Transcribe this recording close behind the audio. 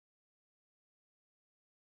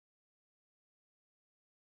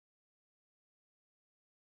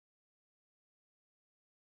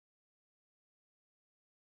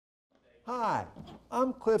Hi,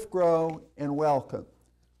 I'm Cliff Grow, and welcome.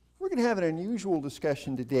 We're going to have an unusual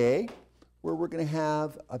discussion today where we're going to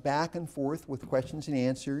have a back and forth with questions and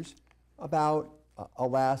answers about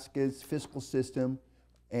Alaska's fiscal system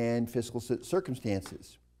and fiscal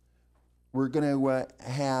circumstances. We're going to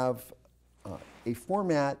have a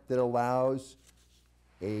format that allows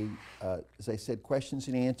as I said, questions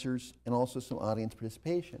and answers and also some audience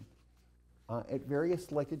participation. At various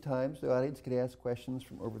selected times, the audience could ask questions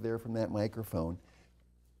from over there from that microphone,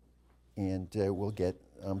 and we'll get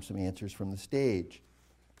some answers from the stage.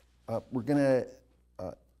 We're going to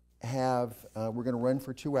run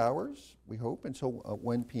for 2 hours, we hope, until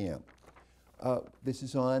 1 p.m. This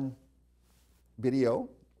is on video.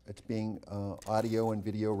 It's being audio and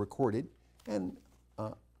video recorded, and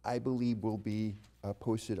I believe will be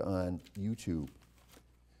posted on YouTube.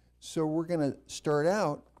 So we're going to start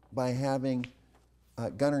out by having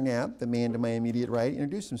Gunnar Knapp, the man to my immediate right,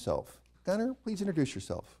 introduce himself. Gunnar, please introduce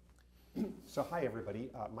yourself. So hi everybody,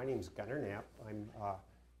 my name is Gunnar Knapp. I'm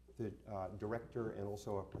the director and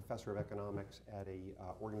also a professor of economics at a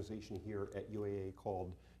organization here at UAA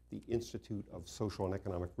called the Institute of Social and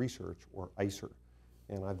Economic Research, or ICER.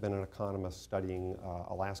 And I've been an economist studying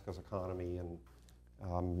Alaska's economy and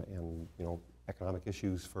economic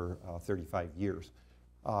issues for 35 years.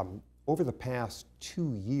 Over the past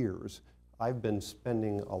 2 years, I've been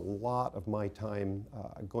spending a lot of my time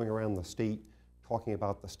going around the state talking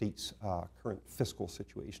about the state's current fiscal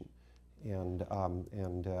situation. And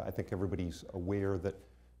I think everybody's aware that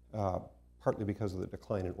partly because of the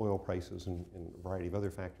decline in oil prices and a variety of other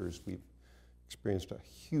factors, we've experienced a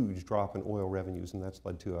huge drop in oil revenues, and that's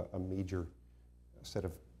led to a major set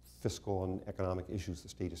of fiscal and economic issues the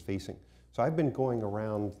state is facing. So I've been going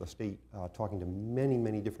around the state talking to many,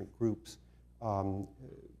 many different groups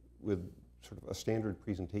with sort of a standard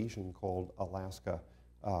presentation called Alaska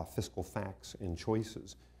Fiscal Facts and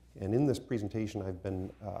Choices. And in this presentation, I've been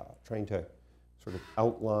trying to sort of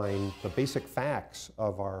outline the basic facts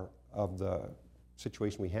of the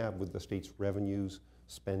situation we have with the state's revenues,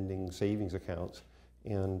 spending, savings accounts,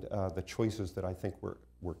 and the choices that I think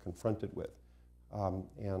we're confronted with.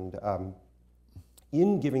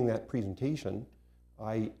 In giving that presentation,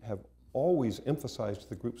 I have always emphasized to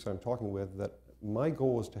the groups I'm talking with that my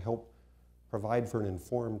goal is to help provide for an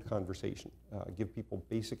informed conversation, give people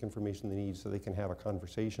basic information they need so they can have a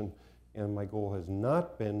conversation, and my goal has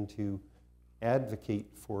not been to advocate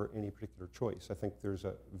for any particular choice. I think there's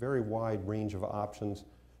a very wide range of options,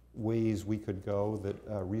 ways we could go that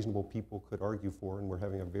reasonable people could argue for, and we're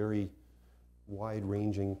having a very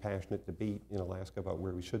wide-ranging, passionate debate in Alaska about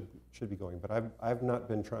where we should be going. But I've not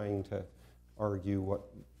been trying to argue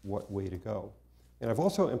what way to go. And I've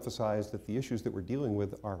also emphasized that the issues that we're dealing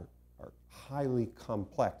with are highly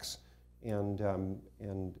complex, and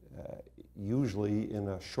usually in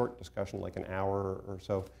a short discussion, like an hour or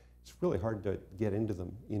so, it's really hard to get into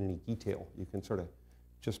them in any detail. You can sort of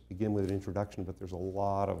just begin with an introduction, but there's a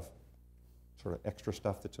lot of sort of extra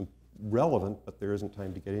stuff that's relevant, but there isn't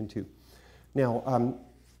time to get into. Now,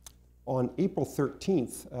 on April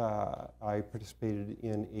 13th, I participated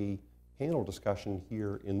in a panel discussion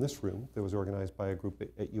here in this room that was organized by a group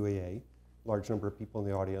at UAA, large number of people in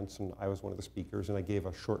the audience, and I was one of the speakers, and I gave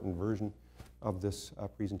a shortened version of this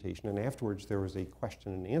presentation. And afterwards, there was a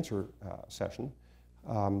question and answer session.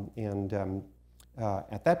 At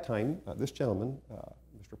that time, this gentleman,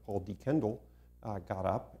 Mr. Paul D. Kendall, got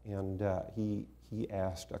up and he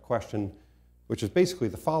asked a question which is basically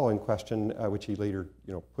the following question, which he later,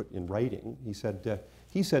 put in writing. He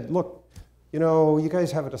said, look, you guys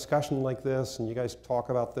have a discussion like this, and you guys talk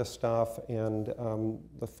about this stuff, and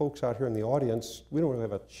the folks out here in the audience, we don't really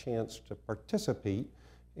have a chance to participate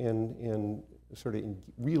and sort of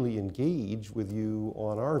really engage with you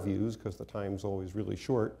on our views, because the time's always really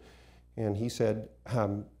short. And he said,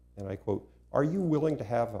 and I quote, "Are you willing to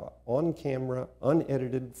have an on-camera,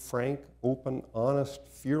 unedited, frank, open, honest,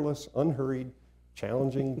 fearless, unhurried,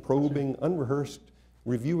 challenging, probing, unrehearsed,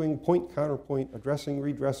 reviewing, point-counterpoint, addressing,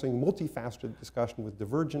 redressing, multifaceted discussion with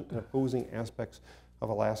divergent and opposing aspects of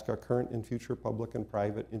Alaska, current and future public and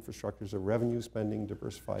private infrastructures of revenue, spending,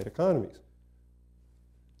 diversified economies?"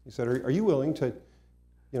 He said, are you willing to,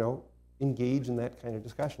 engage in that kind of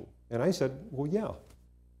discussion? And I said, well, yeah.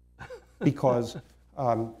 Because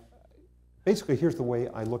basically, here's the way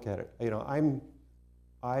I look at it.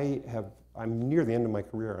 I'm near the end of my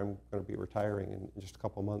career. I'm going to be retiring in just a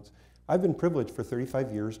couple of months. I've been privileged for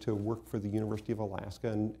 35 years to work for the University of Alaska,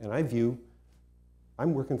 and I view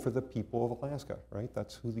I'm working for the people of Alaska, right?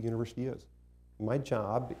 That's who the university is. My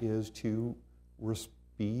job is to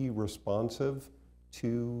be responsive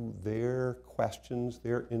to their questions,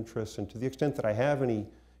 their interests, and to the extent that I have any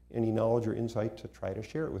knowledge or insight, to try to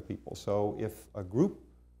share it with people. So if a group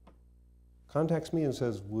contacts me and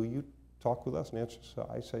says, will you talk with us and answer, so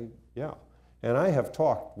I say, yeah. And I have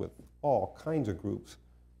talked with all kinds of groups,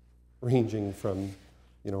 ranging from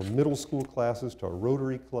middle school classes to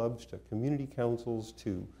Rotary clubs to community councils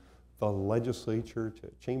to the legislature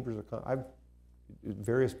to chambers of commerce,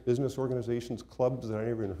 various business organizations, clubs that I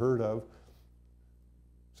never even heard of.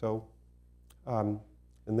 So, and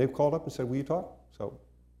they've called up and said, will you talk? So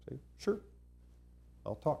I say, sure,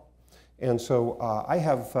 I'll talk. And so I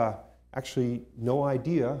have actually no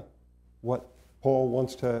idea what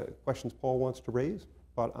questions Paul wants to raise,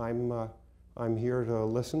 but I'm here to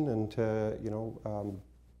listen and to,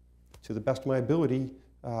 to the best of my ability,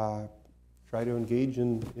 try to engage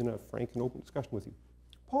in a frank and open discussion with you.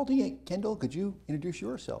 Paul D. Kendall, could you introduce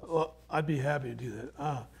yourself? Well, I'd be happy to do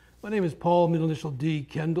that. My name is Paul, middle initial D.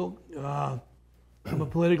 Kendall. I'm a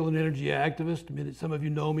political and energy activist. I mean, some of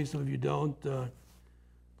you know me, some of you don't.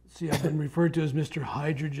 See, I've been referred to as Mr.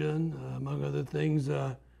 Hydrogen, among other things.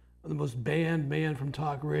 I'm the most banned man from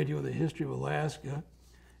talk radio in the history of Alaska.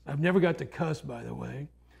 I've never got to cuss, by the way.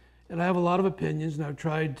 And I have a lot of opinions, and I've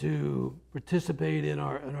tried to participate in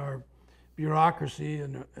our bureaucracy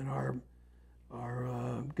and our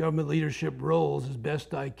government leadership roles as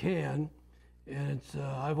best I can. And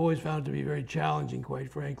I've always found it to be very challenging,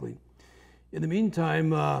 quite frankly. In the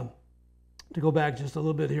meantime, to go back just a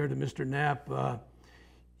little bit here to Mr. Knapp,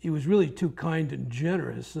 he was really too kind and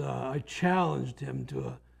generous. I challenged him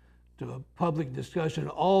to a public discussion,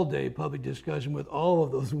 all-day public discussion with all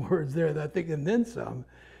of those words there, that I think, and then some.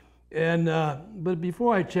 And but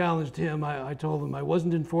before I challenged him, I told him I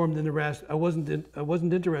wasn't informed in the I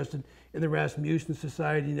wasn't interested in the Rasmussen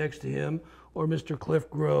Society next to him, or Mr. Cliff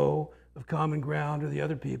Grow of Common Ground, or the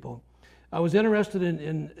other people. I was interested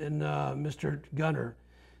in Mr. Gunnar,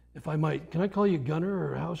 if I might. Can I call you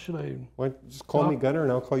Gunnar, or how should I? Well, just call me Gunnar,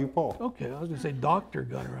 and I'll call you Paul. Okay, I was going to say Dr.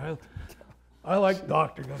 Gunnar. I like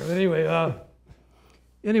Dr. Gunnar. But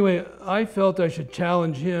anyway, I felt I should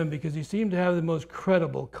challenge him because he seemed to have the most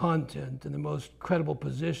credible content and the most credible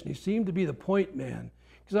position. He seemed to be the point man.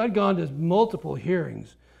 Because I'd gone to multiple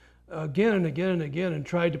hearings again and again and again and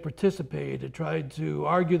tried to participate, and tried to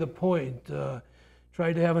argue the point,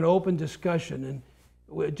 tried to have an open discussion, and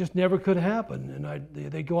it just never could happen. And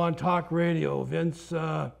they go on talk radio, Vince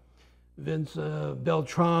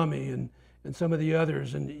Beltrami and some of the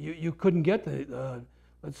others, and you couldn't get the,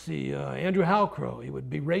 let's see, Andrew Halcrow. He would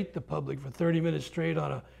berate the public for 30 minutes straight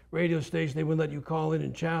on a radio station. They wouldn't let you call in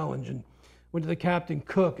and challenge. And went to the Captain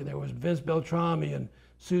Cook, and there was Vince Beltrami and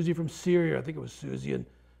Susie from Syria, I think it was Susie, and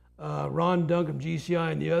Ron Dunk from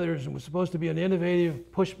GCI and the others, and was supposed to be an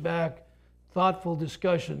innovative, pushback, thoughtful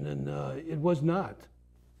discussion, and it was not.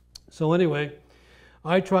 So anyway,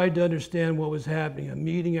 I tried to understand what was happening, a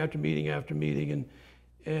meeting after meeting after meeting,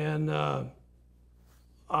 and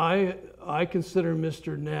I consider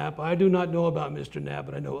Mr. Knapp, I do not know about Mr. Knapp,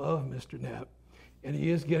 but I know of Mr. Knapp, and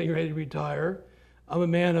he is getting ready to retire. I'm a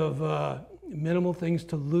man of minimal things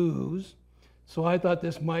to lose, so I thought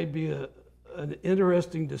this might be an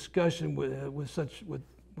interesting discussion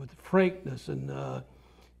with frankness and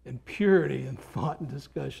purity and thought and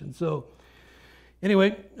discussion. So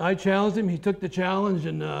anyway, I challenged him. He took the challenge,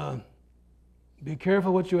 and be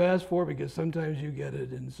careful what you ask for, because sometimes you get it.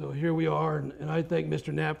 And so here we are, and I thank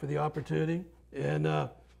Mr. Knapp for the opportunity. And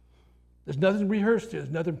there's nothing rehearsed here.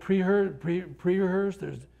 There's nothing pre-rehearsed.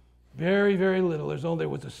 There's very, very little. There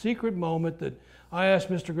was a secret moment that I asked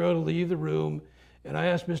Mr. Grow to leave the room, and I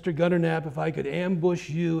asked Mr. Gunnar Knapp if I could ambush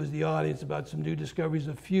you as the audience about some new discoveries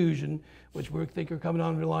of fusion, which we think are coming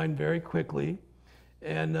on the line very quickly.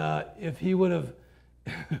 And if he would have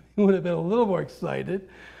been a little more excited,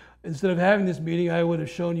 instead of having this meeting, I would have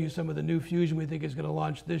shown you some of the new fusion we think is going to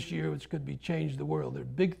launch this year, which could change the world. There are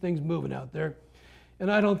big things moving out there.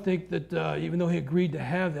 And I don't think that, even though he agreed to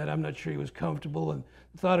have that, I'm not sure he was comfortable. And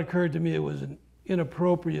the thought occurred to me it was an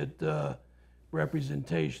inappropriate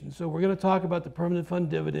representation. So we're going to talk about the permanent fund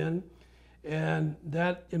dividend. And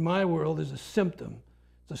that, in my world, is a symptom.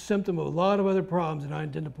 It's a symptom of a lot of other problems, and I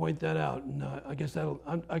intend to point that out. And I guess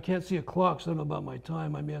I can't see a clock, so I don't know about my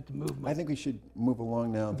time. I may have to move. I think we should move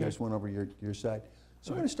along now. Okay. There's one over your side.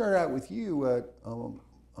 So I'm going to start out with you,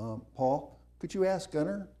 Paul. Could you ask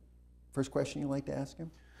Gunnar first question you'd like to ask him?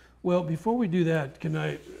 Well, before we do that, can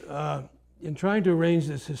I, in trying to arrange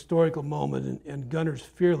this historical moment and Gunnar's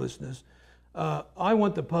fearlessness, I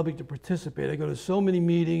want the public to participate. I go to so many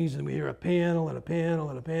meetings, and we hear a panel and a panel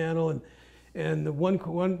and a panel, and the one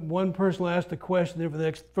person will ask the question, there for the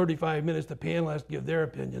next 35 minutes, the panel has to give their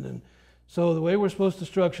opinion. And So the way we're supposed to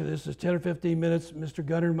structure this is 10 or 15 minutes, Mr.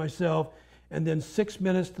 Gunnar and myself, and then 6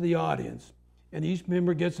 minutes to the audience. And each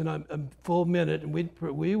member gets a full minute, and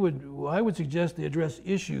I would suggest they address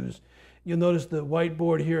issues. You'll notice the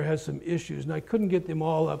whiteboard here has some issues, and I couldn't get them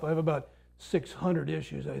all up. I have about 600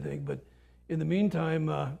 issues, I think, but in the meantime,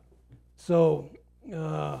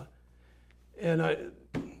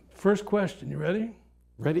 first question, you ready?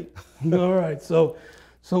 Ready? All right, so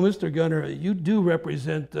Mr. Gunnar, you do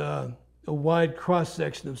represent a wide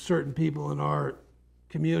cross-section of certain people in our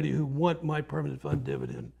community who want my permanent fund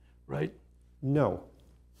dividend, right? No.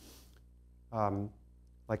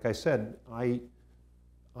 Like I said, I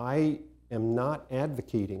am not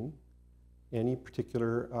advocating any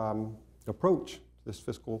particular approach to this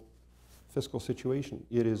fiscal situation.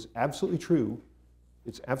 It is absolutely true.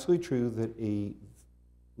 It's absolutely true that a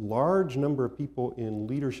large number of people in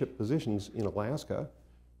leadership positions in Alaska,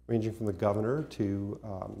 ranging from the governor to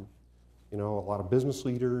a lot of business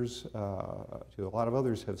leaders, to a lot of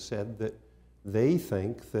others, have said that they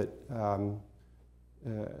think that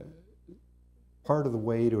part of the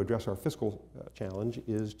way to address our fiscal challenge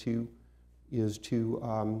is to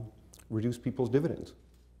reduce people's dividends.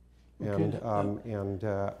 Okay. And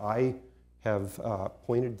I have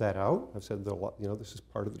pointed that out. I've said that this is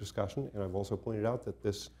part of the discussion, and I've also pointed out that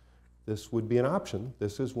this would be an option.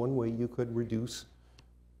 This is one way you could reduce,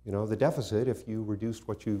 the deficit if you reduced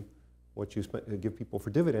what you give people for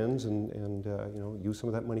dividends and use some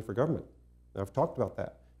of that money for government. Now, I've talked about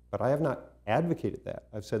that, but I have not advocated that.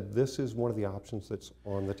 I've said this is one of the options that's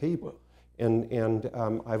on the table, and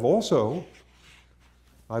I've also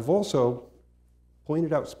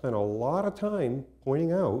pointed out, spent a lot of time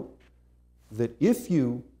pointing out that if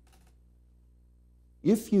you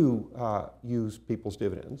use people's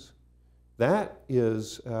dividends, that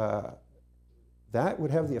would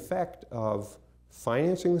have the effect of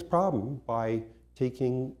financing this problem by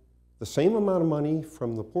taking the same amount of money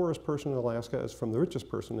from the poorest person in Alaska as from the richest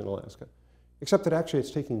person in Alaska, except that actually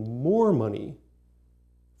it's taking more money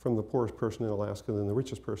from the poorest person in Alaska than the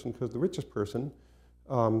richest person, because the richest person,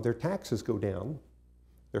 their taxes go down,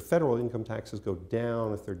 their federal income taxes go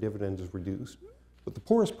down if their dividend is reduced, but the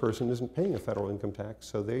poorest person isn't paying a federal income tax,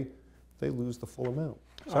 so they lose the full amount.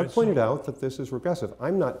 So I pointed out that this is regressive.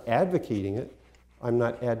 I'm not advocating it. I'm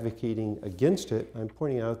not advocating against it. I'm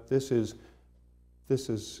pointing out this is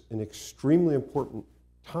an extremely important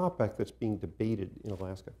topic that's being debated in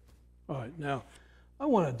Alaska. All right, now I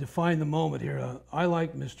want to define the moment here. I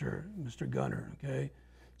like Mr. Gunnar, okay?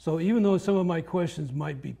 So even though some of my questions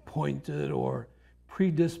might be pointed or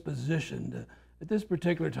predispositioned, at this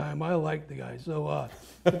particular time, I like the guy. So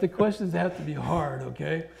but the questions have to be hard,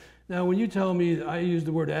 okay? Now, when you tell me, I use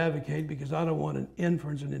the word advocate because I don't want an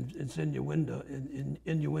inference and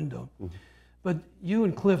innuendo. Mm-hmm. But you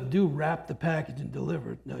and Cliff do wrap the package and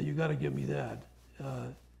deliver it. Now, you got to give me that.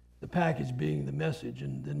 The package being the message,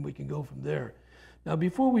 and then we can go from there. Now,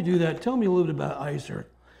 before we do that, tell me a little bit about ICER.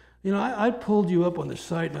 I pulled you up on the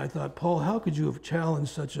site, and I thought, Paul, how could you have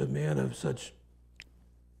challenged such a man of such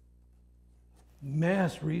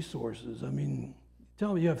mass resources? I mean,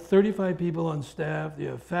 tell me, you have 35 people on staff, you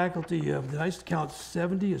have faculty, you have, did I count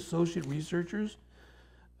 70 associate researchers?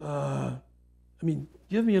 Give me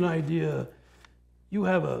an idea. You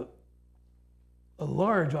have a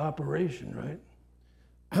large operation, right?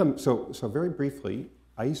 So very briefly,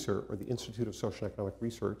 ICER, or the Institute of Social and Economic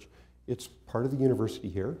Research, it's part of the university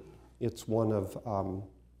here. It's one of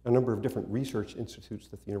a number of different research institutes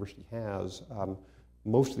that the university has.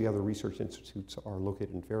 Most of the other research institutes are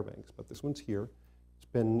located in Fairbanks, but this one's here. It's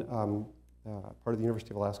been part of the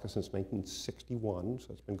University of Alaska since 1961,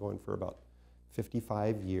 so it's been going for about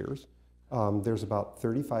 55 years. There's about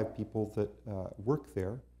 35 people that work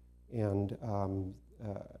there, and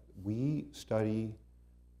we study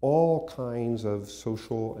all kinds of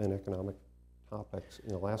social and economic topics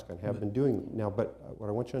in Alaska and have been doing now. But what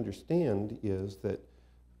I want you to understand is that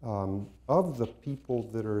of the people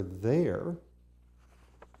that are there,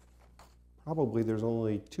 probably there's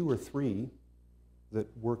only 2 or 3 that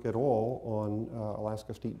work at all on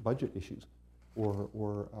Alaska state budget issues. Or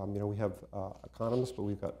we have economists, but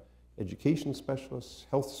we've got education specialists,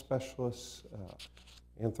 health specialists,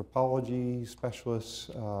 anthropology specialists,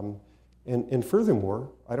 and furthermore,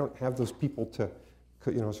 I don't have those people to,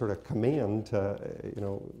 sort of command to,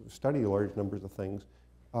 study large numbers of things.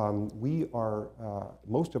 We are,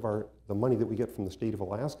 most of the money that we get from the state of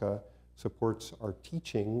Alaska supports our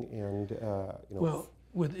teaching and,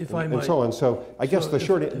 and so on. So I guess the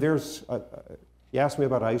short, there's, you asked me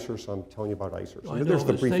about ICER, so I'm telling you about ICER. So I know, there's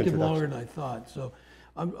the it's brief taken introduction. longer than I thought. So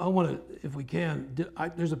I want to, if we can,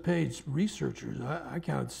 there's a page, researchers. I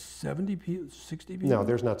counted 70 people, 60 people? No,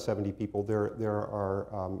 there's not 70 people. There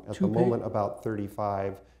are, at the moment, about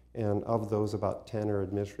 35, and of those, about 10 are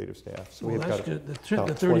administrative staff. So well, we've got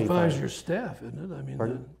the 35 is your staff, isn't it? I mean,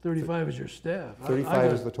 Pardon? 35 is your staff.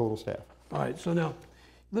 35 is the total staff. All right, so now,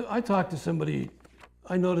 I talked to somebody,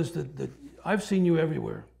 I noticed that I've seen you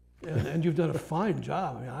everywhere, and you've done a fine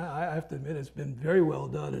job. I mean, I have to admit, it's been very well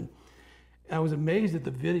done, and I was amazed at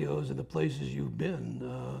the videos and the places you've been.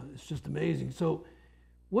 It's just amazing. So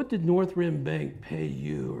what did North Rim Bank pay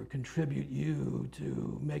you or contribute you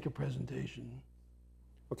to make a presentation?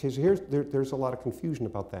 Okay, so there's a lot of confusion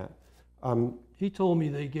about that. He told me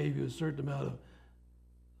they gave you a certain amount of,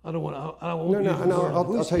 I don't want to,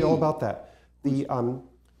 I'll tell you all about that.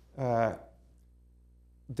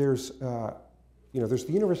 There's the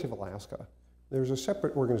University of Alaska. There's a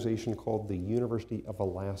separate organization called the University of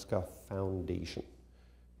Alaska Foundation.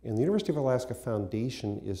 And the University of Alaska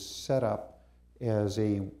Foundation is set up as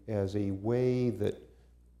a way that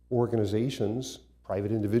organizations,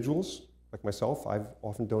 private individuals like myself, I've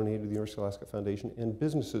often donated to the University of Alaska Foundation, and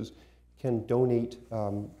businesses can donate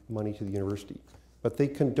money to the university. But they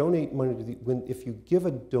can donate money to if you give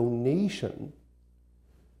a donation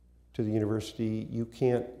to the university, you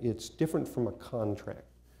can't, it's different from a contract.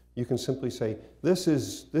 You can simply say, this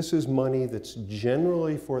is money that's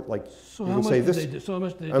generally for, like, so you how can much say did this. They do? So how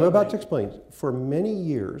much did they I'm about to donate? explain. For many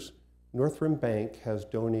years, North Rim Bank has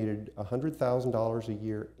donated $100,000 a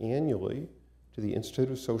year annually to the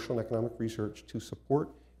Institute of Social and Economic Research to support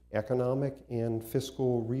economic and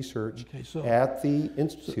fiscal research at the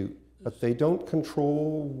Institute. But they don't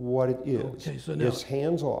control what it is. Okay, so now, it's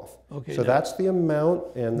hands off. Okay, so now, that's the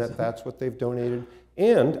amount, and that's what they've donated.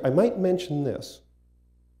 And I might mention this.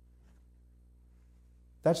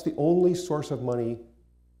 That's the only source of money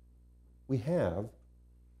we have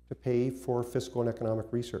to pay for fiscal and economic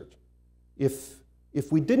research. If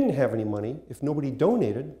we didn't have any money, if nobody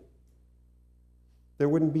donated, there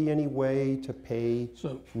wouldn't be any way to pay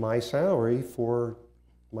my salary for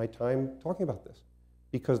my time talking about this,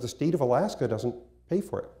 because the state of Alaska doesn't pay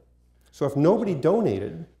for it. So if nobody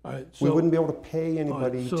donated, we wouldn't be able to pay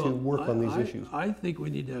anybody to work on these issues. I think we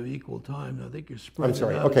need to have equal time. I think you're spreading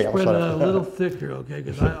it out, spread it out a little thicker, okay?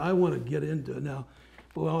 Because I want to get into it now.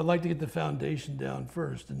 Well, I'd like to get the foundation down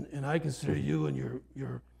first, and I consider you and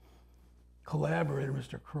your collaborator,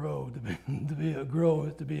 Mr. Crow,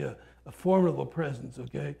 to be a formidable presence,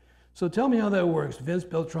 okay? So tell me how that works. Vince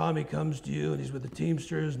Beltrami comes to you, and he's with the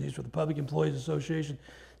Teamsters, and he's with the Public Employees Association.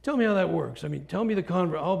 Tell me how that works. I mean, tell me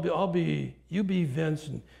you be Vince,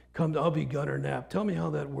 and I'll be Gunnar Knapp. Tell me how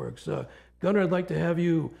that works. Gunnar, I'd like to have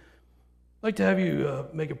you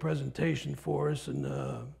make a presentation for us, and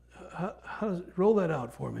how does roll that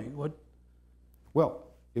out for me? What? Well,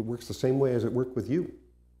 it works the same way as it worked with you.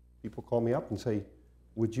 People call me up and say,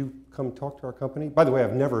 would you come talk to our company? By the way,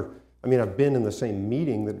 I've been in the same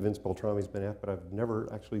meeting that Vince Beltrami's been at, but I've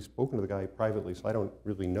never actually spoken to the guy privately, so I don't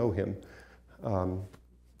really know him.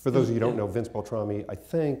 For those of you who don't know, Vince Beltrami, I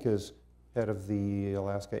think, is head of the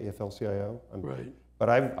Alaska AFL-CIO. Right. But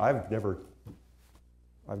I've never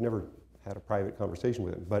had a private conversation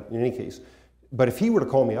with him. But in any case, but if he were to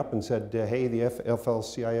call me up and said, hey, the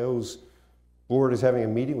AFL-CIO's board is having a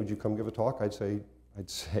meeting, would you come give a talk? I'd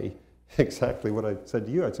say exactly what I said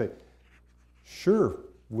to you. I'd say, sure.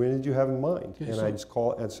 When did you have in mind? Okay, and I'd just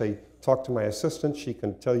call and say, talk to my assistant. She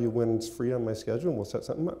can tell you when it's free on my schedule, and we'll set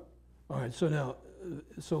something up. All right. So now,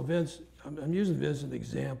 Vince, I'm using Vince as an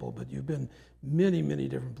example, but you've been many, many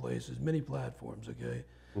different places, many platforms. Okay.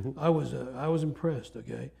 Mm-hmm. I was impressed.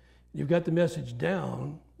 Okay. You've got the message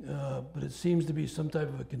down, but it seems to be some type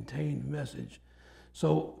of a contained message.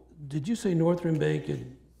 So, did you say North Rim Bank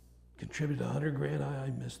had contributed $100,000?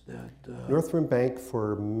 I missed that. North Rim Bank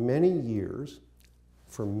for many years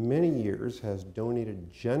has donated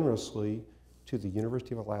generously to the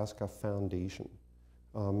University of Alaska Foundation.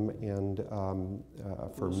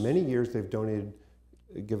 For many years they've given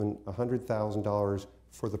 $100,000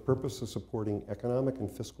 for the purpose of supporting economic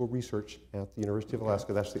and fiscal research at the University of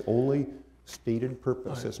Alaska. That's the only stated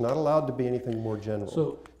purpose. Right. It's not allowed to be anything more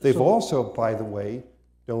general. They've also, by the way,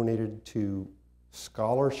 donated to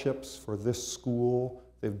scholarships for this school.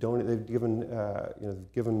 They've given a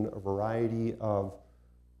variety of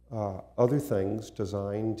other things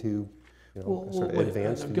designed to sort of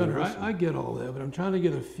advance the Gunnar, university. I get all that, but I'm trying to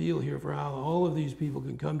get a feel here for how all of these people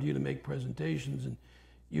can come to you to make presentations, and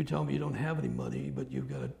you tell me you don't have any money, but you've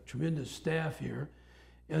got a tremendous staff here.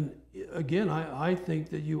 And again, I think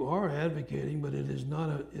that you are advocating, but it is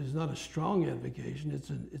not a strong advocation.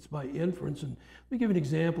 It's by inference. And let me give you an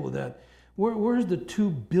example of that. Where's the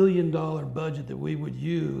 $2 billion budget that we would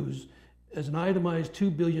use as an itemized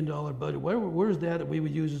 $2 billion budget? Where's that we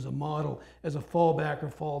would use as a model, as a fallback or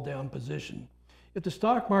fall down position? If the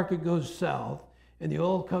stock market goes south and the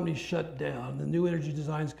oil companies shut down, the new energy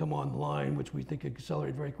designs come online, which we think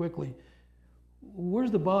accelerate very quickly,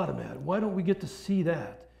 where's the bottom at? Why don't we get to see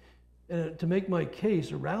that? And to make my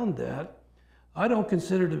case around that, I don't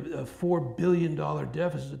consider a $4 billion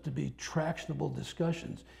deficit to be tractionable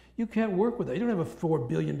discussions. You can't work with that. You don't have a $4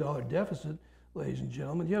 billion deficit, ladies and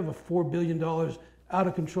gentlemen. You have a $4 billion out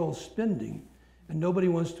of control spending, and nobody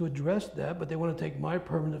wants to address that, but they want to take my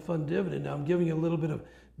permanent fund dividend. Now I'm giving you a little bit of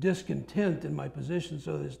discontent in my position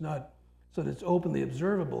so that it's openly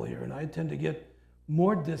observable here, and I tend to get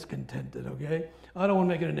more discontented, okay? I don't want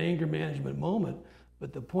to make it an anger management moment,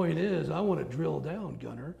 but the point is I want to drill down,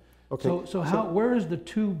 Gunnar. Okay. So where is the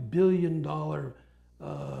 $2 billion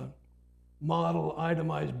model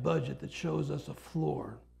itemized budget that shows us a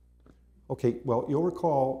floor? Okay, well, you'll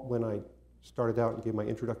recall when I started out and gave my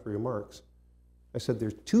introductory remarks, I said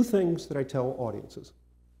there's two things that I tell audiences.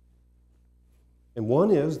 And one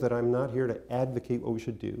is that I'm not here to advocate what we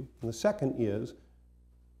should do. And the second is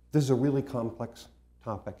this is a really complex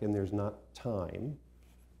topic and there's not time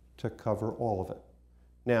to cover all of it.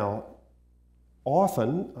 Now,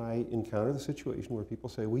 often I encounter the situation where people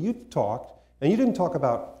say, well, you talked, and you didn't talk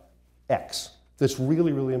about X. That's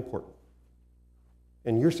really, really important.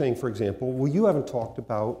 And you're saying, for example, well, you haven't talked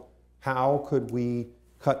about how could we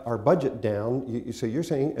cut our budget down. So you're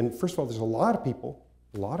saying, and first of all, there's a lot of people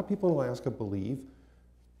in Alaska believe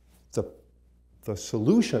the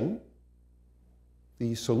solution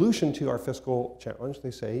to our fiscal challenge, they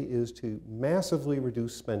say, is to massively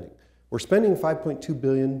reduce spending. We're spending $5.2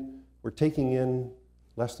 billion. We're taking in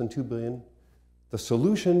less than $2 billion. The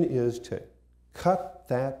solution is to cut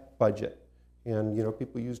that budget. And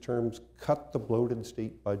people use terms, cut the bloated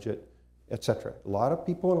state budget, etc. A lot of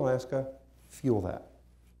people in Alaska feel that.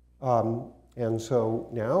 And so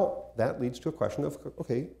now that leads to a question of,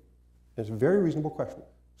 okay, it's a very reasonable question.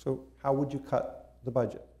 So how would you cut the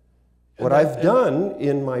budget? What I've done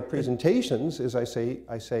in my presentations is I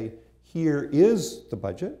say, here is the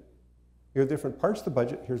budget. Here are different parts of the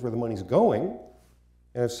budget. Here's where the money's going.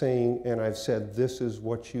 And I've said, this is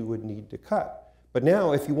what you would need to cut. But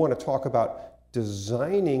now, if you want to talk about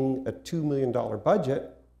designing a $2 million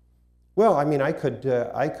budget, well, I mean, I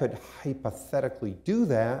could hypothetically do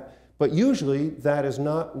that, but usually that is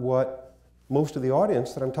not what most of the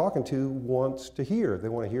audience that I'm talking to wants to hear. They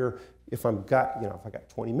want to hear if I got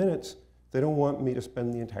 20 minutes, they don't want me to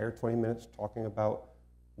spend the entire 20 minutes talking about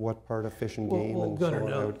what part of Fish and Game and Gunnar, so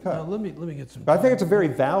on I would cut. Now let me get some. But I think it's a very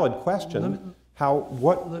valid question.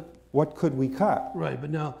 What could we cut? Right, but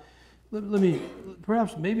now let me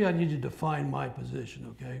perhaps maybe I need to define my position,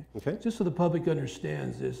 okay? Okay. Just so the public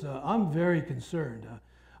understands this, I'm very concerned.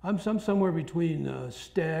 I'm somewhere between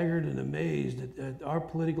staggered and amazed at our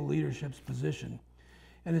political leadership's position,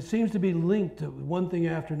 and it seems to be linked to one thing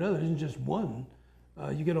after another. It isn't just one.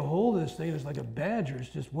 You get a hold of this thing, it's like a badger. It's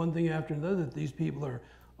just one thing after another that these people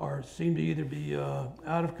seem to either be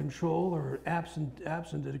out of control or absent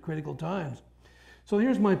at critical times. So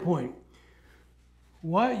here's my point.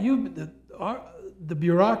 Why the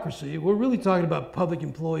bureaucracy? We're really talking about public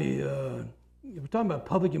employee. We're talking about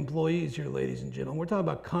public employees here, ladies and gentlemen. We're talking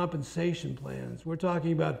about compensation plans. We're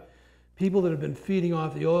talking about people that have been feeding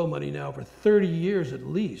off the oil money now for 30 years at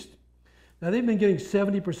least. Now they've been getting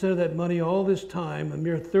 70% of that money all this time. A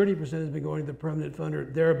mere 30% has been going to the permanent fund or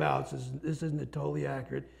thereabouts. This isn't totally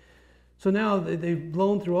accurate. So now they've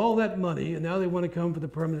blown through all that money, and now they want to come for the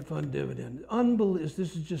permanent fund dividend. This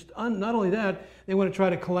is just, not only that, they want to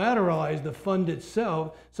try to collateralize the fund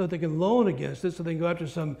itself so that they can loan against it, so they can go after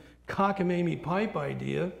some cockamamie pipe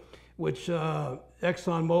idea, which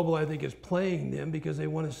ExxonMobil, I think, is playing them because they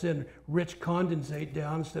want to send rich condensate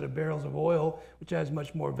down instead of barrels of oil, which has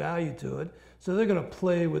much more value to it. So they're going to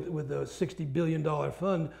play with a $60 billion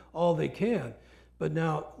fund all they can. But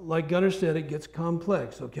now, like Gunnar said, it gets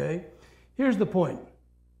complex, okay? Here's the point.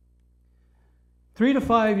 3 to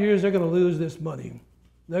 5 years, they're going to lose this money.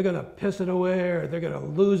 They're going to piss it away, or they're going to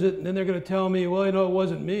lose it, and then they're going to tell me, well, it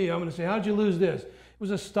wasn't me. I'm going to say, how'd you lose this? It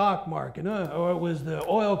was a stock market, or it was the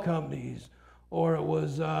oil companies, or it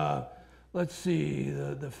was, let's see,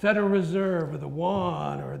 the Federal Reserve, or the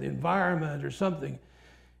yuan, or the environment, or something.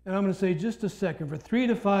 And I'm going to say, just a second, for 3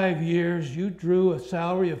 to 5 years, you drew a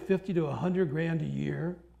salary of 50 to 100 grand a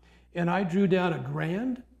year, and I drew down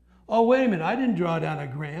 $1,000? Oh, wait a minute, I didn't draw down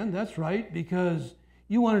 $1,000. That's right, because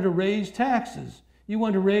you wanted to raise taxes. You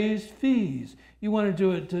wanted to raise fees. You wanted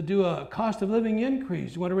to do a cost of living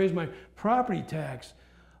increase. You want to raise my property tax.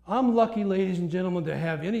 I'm lucky, ladies and gentlemen, to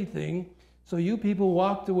have anything. So you people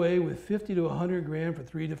walked away with 50 to 100 grand for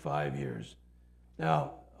 3 to 5 years.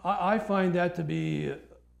 Now, I find that to be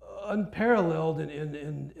unparalleled and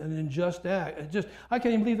an unjust act. I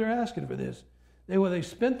can't even believe they're asking for this. They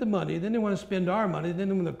spent the money, then they want to spend our money, then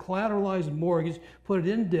they want to collateralize the mortgage, put it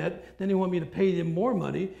in debt, then they want me to pay them more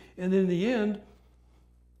money, and then in the end,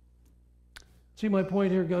 see my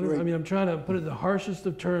point here, Gunnar? Right. I mean, I'm trying to put it in the harshest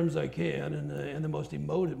of terms I can and the most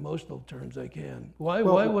emotional terms I can. Why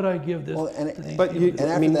would I give this to these people? And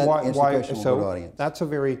after that, answer the question, we'll go to audience. That's a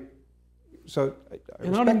very, so I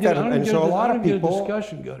And I don't respect that. get And so a lot of people,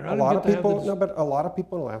 discussion, Gunnar. a lot of people, no, but a lot of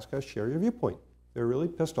people in Alaska share your viewpoint. They're really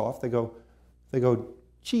pissed off. They go,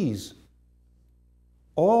 geez,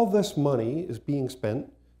 all this money is being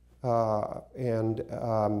spent and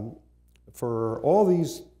for all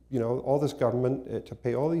these, all this government to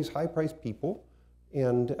pay all these high-priced people,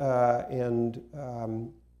 and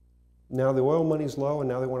now the oil money's low, and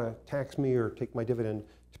now they want to tax me or take my dividend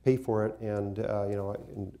to pay for it, and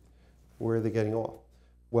and where are they getting off?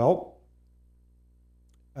 Well,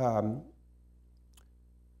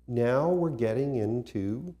 now we're getting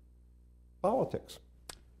into politics.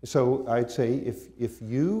 So I'd say if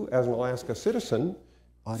you, as an Alaska citizen,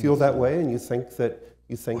 feel that way and you think that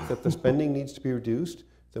the spending needs to be reduced,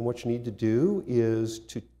 then what you need to do is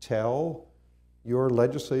to tell your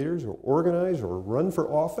legislators or organize or run for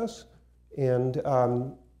office and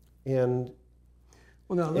do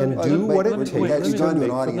what it takes to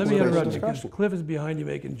make Let me interrupt you, because Cliff is behind you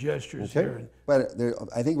making gestures here. But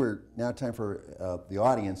I think we're now time for the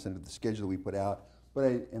audience under the schedule we put out.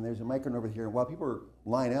 And there's a microphone over here. And while people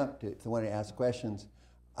line up if they want to ask questions,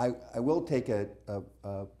 I will take a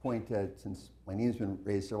point, since my name's been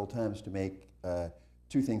raised several times, to make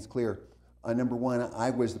two things clear. Number one, I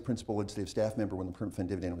was the principal legislative staff member when the permanent fund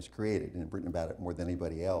dividend was created, and I've written about it more than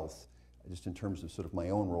anybody else, just in terms of sort of my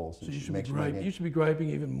own roles. So you should be griping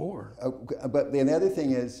even more. But the other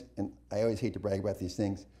thing is, and I always hate to brag about these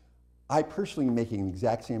things, I personally am making the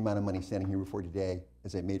exact same amount of money standing here before today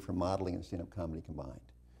as I made from modeling and stand-up comedy combined.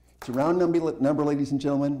 It's a round number, ladies and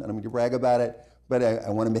gentlemen. I don't mean to brag about it, but I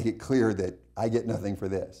want to make it clear that I get nothing for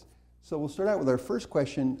this. So we'll start out with our first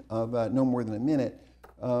question of no more than a minute,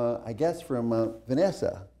 I guess from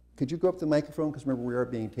Vanessa. Could you go up to the microphone? Because remember, we are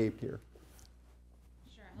being taped here.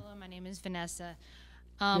 Sure. Hello, my name is Vanessa.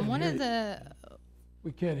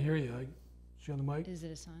 We can't hear you. Is she on the mic? Is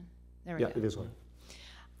it on? There we go. Yeah, it is on.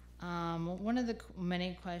 One of the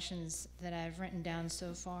many questions that I've written down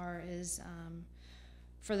so far is,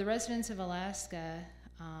 for the residents of Alaska,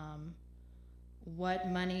 what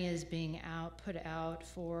money is being put out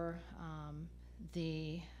for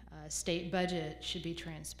the state budget should be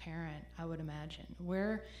transparent, I would imagine.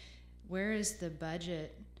 Where is the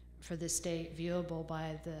budget for the state viewable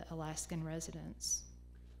by the Alaskan residents?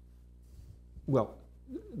 Well,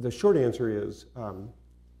 the short answer is,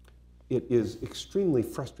 it is extremely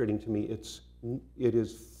frustrating to me. It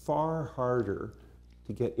is far harder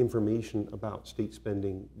to get information about state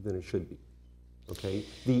spending than it should be. Okay,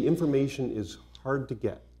 the information is hard to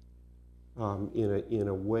get in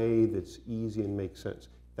a way that's easy and makes sense.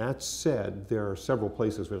 That said, there are several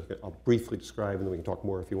places where I'll briefly describe, and then we can talk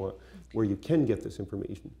more if you want, where you can get this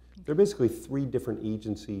information. There are basically three different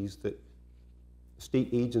agencies state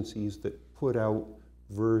agencies that put out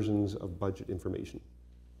versions of budget information.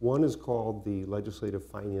 One is called the Legislative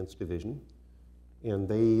Finance Division, and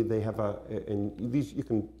they have and these you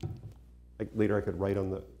can, later I could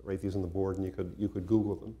write these on the board, and you could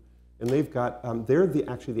Google them. And they've got, they're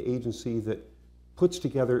actually the agency that puts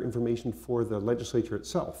together information for the legislature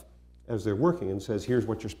itself as they're working and says, here's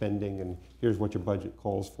what you're spending and here's what your budget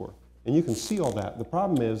calls for. And you can see all that. The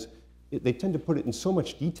problem is they tend to put it in so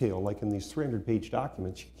much detail, like in these 300-page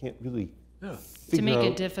documents, you can't really to make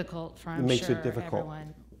it difficult for, I'm sure,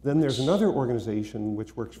 everyone. Then there's another organization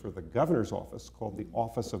which works for the governor's office called the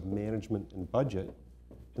Office of Management and Budget,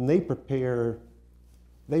 and they prepare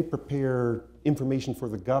information for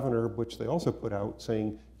the governor, which they also put out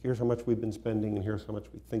saying, here's how much we've been spending and here's how much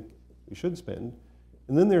we think we should spend.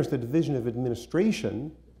 And then there's the Division of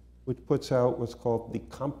Administration, which puts out what's called the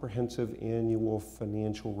Comprehensive Annual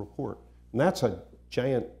Financial Report. And that's a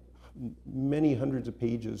giant, many hundreds of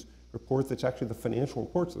pages report that's actually the financial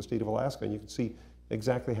reports of the state of Alaska, and you can see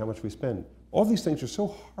exactly how much we spend. All these things are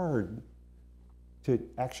so hard to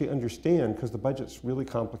actually understand because the budget's really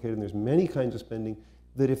complicated and there's many kinds of spending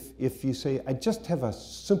that if you say, I just have a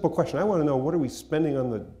simple question, I want to know what are we spending on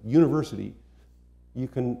the university, you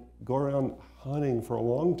can go around hunting for a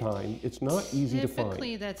long time. It's not easy to find.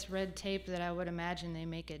 Typically that's red tape that I would imagine they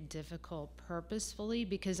make it difficult purposefully,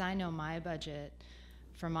 because I know my budget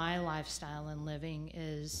for my lifestyle and living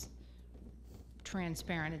is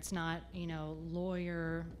transparent. It's not, you know,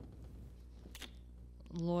 lawyer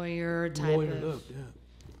type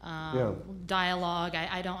of dialogue.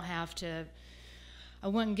 I don't have to. I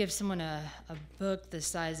wouldn't give someone a book the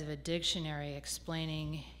size of a dictionary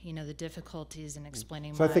explaining, you know, the difficulties in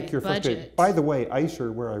explaining so my I think you're budget. frustrated. By the way,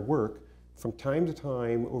 ICER, where I work, from time to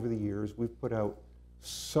time over the years, we've put out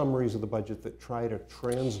summaries of the budget that try to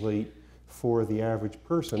translate for the average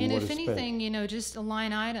person And what if is anything, spent. you know, just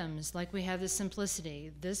line items, like we have the simplicity.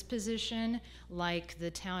 This position, like the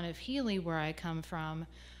town of Healy, where I come from,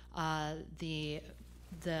 the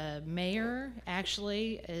mayor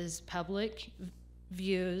actually is public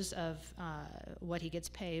views of what he gets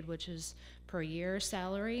paid, which is per year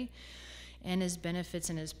salary, and his benefits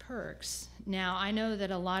and his perks. Now, I know that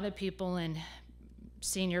a lot of people in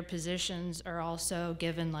senior positions are also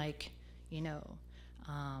given, like, you know,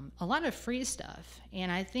 a lot of free stuff.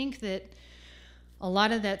 And I think that a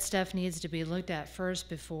lot of that stuff needs to be looked at first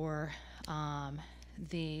before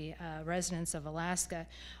the residents of Alaska.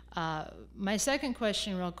 My second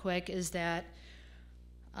question real quick is that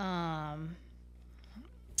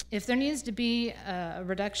if there needs to be a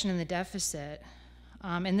reduction in the deficit,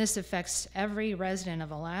 and this affects every resident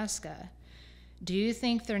of Alaska, do you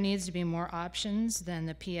think there needs to be more options than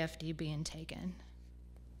the PFD being taken?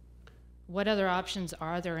 What other options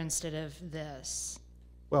are there instead of this?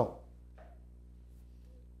 Well,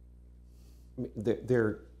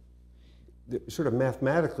 they're sort of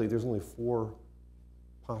mathematically, there's only 4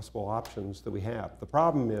 possible options that we have. The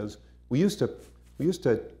problem is we used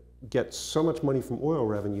to get so much money from oil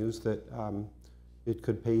revenues that it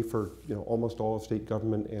could pay for, you know, almost all of state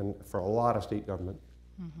government and for a lot of state government.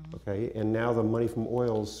 Mm-hmm. Okay, and now the money from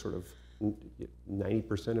oil is sort of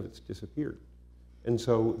 90% of it's disappeared. And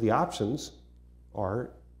so the options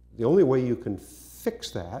are, the only way you can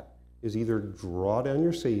fix that is either draw down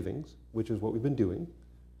your savings, which is what we've been doing.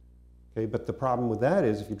 Okay, but the problem with that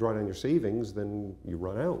is if you draw down your savings, then you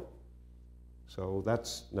run out. So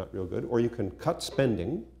that's not real good. Or you can cut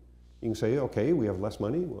spending. You can say, okay, we have less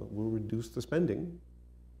money, we'll reduce the spending.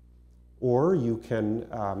 Or you can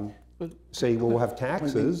say, well, we'll have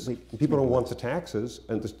taxes. And people don't want the taxes,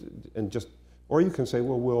 or you can say,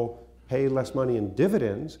 well, we'll pay less money in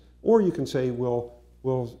dividends. Or you can say, we'll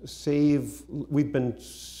save. We've been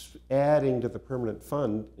adding to the permanent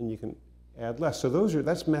fund, and you can add less. So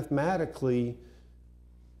that's mathematically.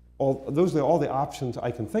 Those are all the options I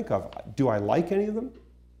can think of. Do I like any of them?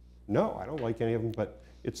 No, I don't like any of them. But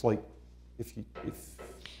it's like if you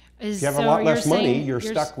have a lot less money, you're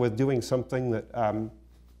stuck with doing something that.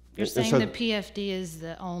 You're saying the PFD is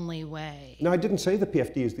the only way. No, I didn't say the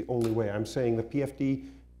PFD is the only way. I'm saying the PFD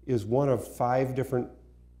is one of five different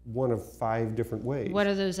ways. What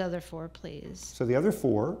are those other 4, please? So the other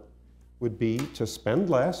 4 would be to spend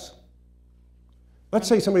less. Let's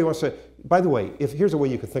say somebody wants to. By the way, here's a way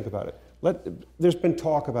you could think about it. There's been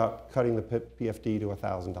talk about cutting the PFD to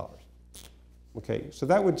 $1,000. Okay, so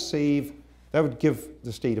that would give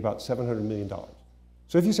the state about $700 million.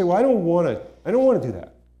 So if you say, well, I don't want to do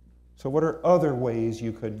that. So what are other ways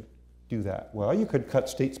you could do that? Well, you could cut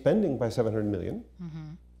state spending by $700 million,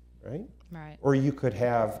 right? Right. Or you could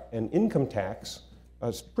have an income tax,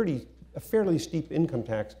 a fairly steep income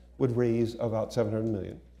tax would raise about $700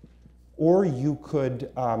 million. Or you could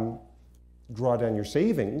draw down your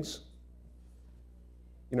savings,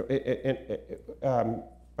 you know,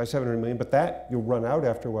 by $700 million, but that you'll run out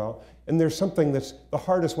after a while. And there's something that's the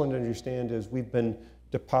hardest one to understand is we've been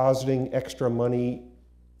depositing extra money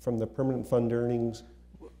from the permanent fund earnings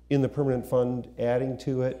in the permanent fund, adding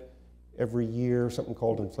to it every year, something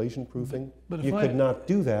called inflation proofing. But you could not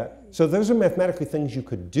do that. So those are mathematically things you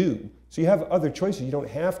could do. So you have other choices. You don't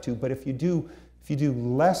have to, but if you do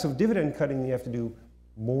less of dividend cutting, you have to do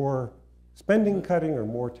more spending cutting or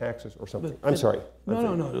more taxes or something. I'm sorry.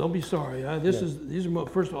 No, don't be sorry. These are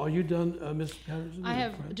first of all, are you done, Ms. Patterson? I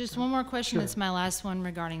have just one more question. Sure. It's my last one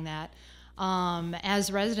regarding that.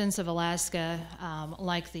 As residents of Alaska,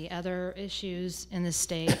 like the other issues in the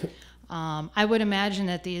state, I would imagine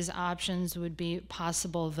that these options would be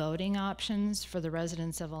possible voting options for the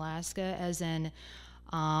residents of Alaska, as in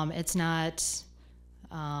it's not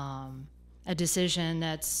a decision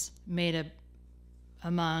that's made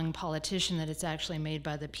among politicians, that it's actually made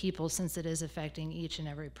by the people, since it is affecting each and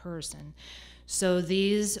every person. So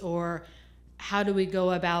how do we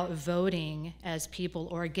go about voting as people,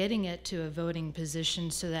 or getting it to a voting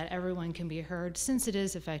position so that everyone can be heard, since it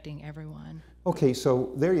is affecting everyone? Okay,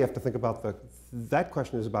 so there you have to think about that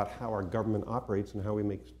question is about how our government operates and how we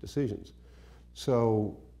make decisions.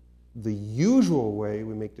 So the usual way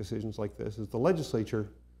we make decisions like this is the legislature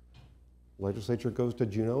goes to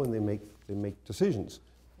Juneau and they make decisions,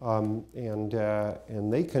 and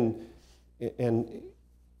they can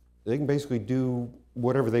basically do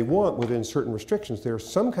whatever they want within certain restrictions. There are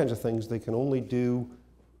some kinds of things they can only do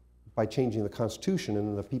by changing the Constitution, and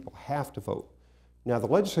then the people have to vote. Now, the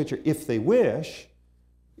legislature, if the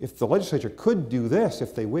legislature could do this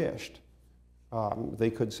if they wished, they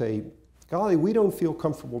could say, golly, we don't feel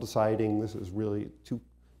comfortable deciding, this is really too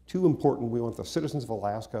important, we want the citizens of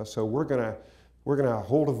Alaska, so we're gonna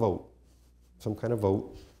hold a vote, some kind of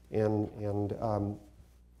vote, and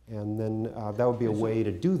then that would be a way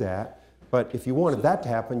to do that. But if you wanted that to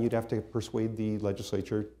happen, you'd have to persuade the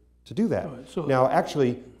legislature to do that. Right, now,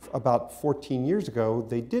 actually, about 14 years ago,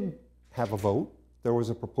 they did have a vote. There was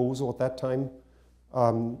a proposal at that time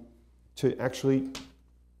to actually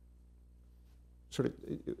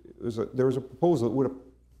there was a proposal that would have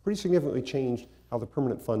pretty significantly changed how the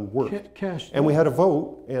permanent fund worked. And we had a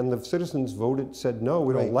vote, and the citizens said, no,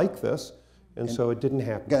 we don't like this, and so it didn't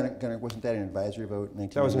happen. Gunnar, wasn't that an advisory vote in 1999?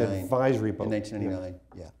 That was an advisory vote. In 1999,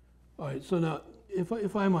 yeah. All right, so now,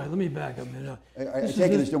 if I might, let me back up a minute. I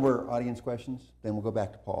take it there's no more audience questions? Then we'll go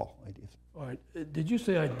back to Paul. All right, did you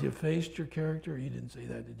say I defaced your character, or you didn't say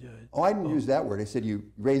that, did you? Oh, I didn't use that word. I said you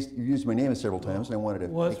used my name several times, and I wanted to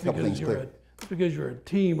make a couple things clear. It's because you're a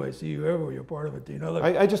team. I see you everywhere. You're part of a team. Now, look,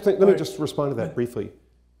 I just think, let me just respond to that briefly.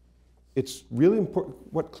 It's really important.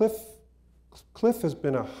 What Cliff has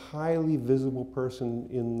been a highly visible person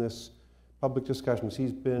in this public discussions.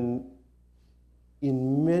 He's been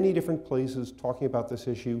in many different places talking about this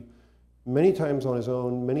issue, many times on his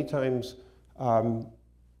own, many times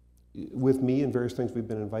with me and various things we've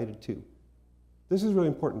been invited to. This is really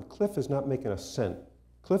important. Cliff is not making a cent.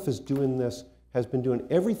 Cliff is doing this, has been doing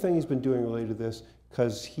everything he's been doing related to this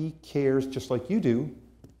because he cares, just like you do,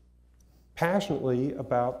 passionately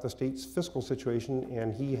about the state's fiscal situation,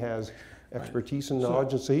 and he has expertise and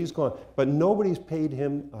knowledge, and so he's gone. But nobody's paid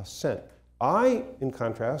him a cent. I, in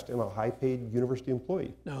contrast, am a high-paid university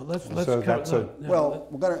employee. Now let's so that's well,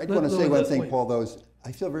 I do want to say one thing, Paul. Though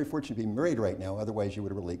I feel very fortunate to be married right now. Otherwise, you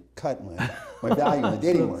would have really cut my value in the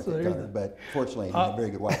dating market, Gunnar. But fortunately, I'm a very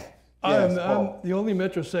good wife. Yes, I'm the only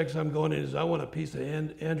metrosex I'm going in is I want a piece of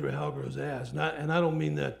Andrew Halgrove's ass, and I don't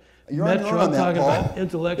mean that. You're on your own on that, talking Paul. about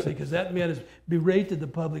intellectually, because that man has berated the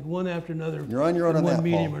public one after another. You're on your own on that, one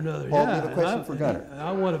medium Paul. or another. Paul, yeah, you have a question for Gunnar.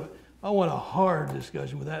 I want a hard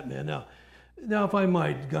discussion with that man. Now, if I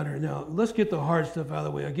might, Gunnar, now let's get the hard stuff out of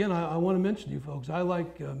the way. Again, I want to mention to you folks, I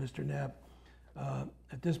like Mr. Knapp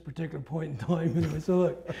at this particular point in time. Anyway, so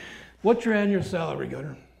look, what's your annual salary,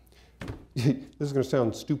 Gunnar? This is going to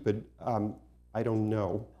sound stupid. I don't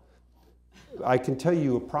know. I can tell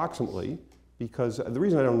you approximately, because the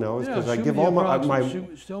reason I don't know is because I give all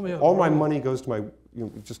my money goes to my,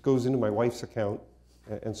 it just goes into my wife's account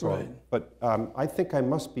and so on. But I think I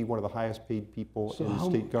must be one of the highest paid people in the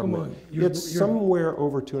state government. It's somewhere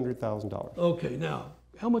over $200,000. Okay, now,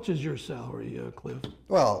 how much is your salary, Cliff?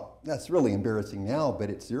 Well, that's really embarrassing now,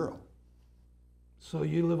 but it's zero. So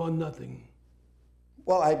you live on nothing?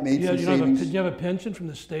 Well, I've made some savings. Did you have a pension from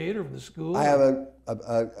the state or from the school? I have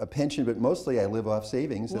a pension, but mostly I live off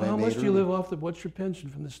savings that I made. How much do you live off? What's your pension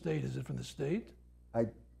from the state? Is it from the state? I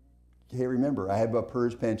can't remember. I have a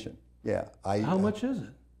PERS pension. Yeah. How much is it?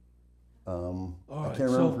 I can't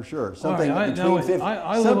remember for sure. Something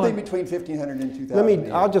between $1,500 and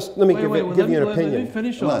 $2,000. Let me give you an opinion. Let me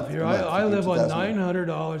finish off here. I live on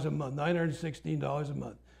 $900 a month, $916 a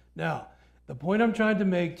month. Now, the point I'm trying to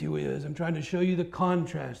make to you is I'm trying to show you the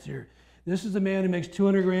contrast here. This is a man who makes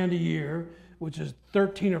 $200 grand a year, which is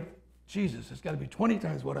 13 or Jesus, it's got to be 20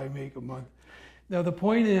 times what I make a month. Now the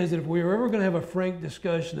point is that if we were ever going to have a frank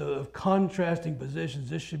discussion of contrasting positions,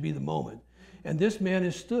 this should be the moment. And this man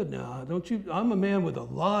has stood now. Don't you? I'm a man with a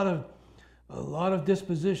lot of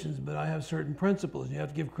dispositions, but I have certain principles. You have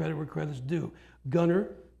to give credit where credit's due. Gunnar,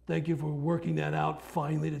 thank you for working that out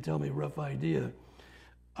finally to tell me a rough idea.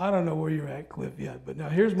 I don't know where you're at, Cliff, yet, but now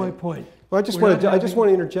here's my point. Well, I just want to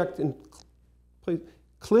interject and please,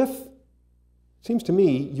 Cliff. Seems to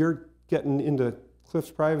me you're getting into Cliff's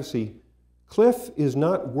privacy. Cliff is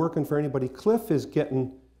not working for anybody. Cliff is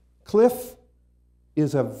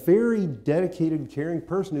a very dedicated, caring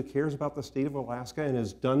person who cares about the state of Alaska and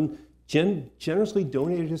has generously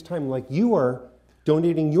donated his time, like you are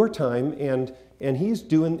donating your time, and he's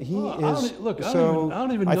doing. I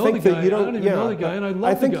don't even know the guy, and I love the guy.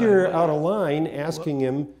 I think you're out of line asking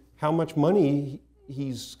him how much money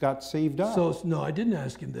he's got saved up. So no, I didn't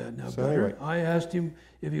ask him that. Now, so anyway. I asked him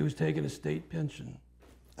if he was taking a state pension.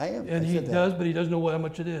 I am. And I he said that. does, but he doesn't know how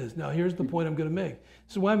much it is. Now, here's the point I'm going to make.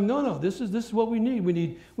 So no, this is what we need.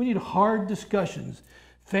 We need hard discussions.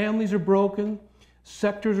 Families are broken,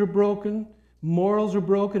 sectors are broken, morals are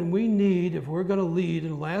broken. We need, if we're going to lead,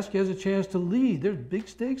 and Alaska has a chance to lead, there's big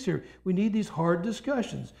stakes here. We need these hard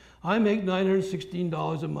discussions. I make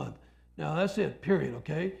 $916 a month. Now, that's it, period,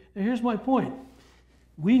 okay? Now, here's my point.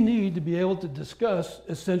 We need to be able to discuss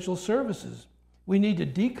essential services. We need to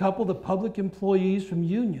decouple the public employees from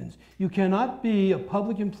unions. You cannot be a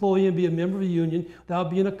public employee and be a member of a union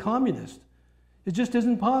without being a communist. It just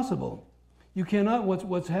isn't possible. You cannot,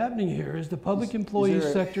 what's happening here is the public employee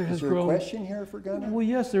sector has grown. Is there a question here for Gunnar? Well,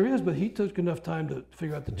 yes, there is, but he took enough time to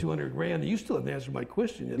figure out the 200 grand. You still haven't answered my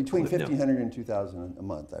question yet. Between 1,500 and 2,000 a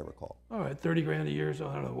month, I recall. All right, 30 grand a year, so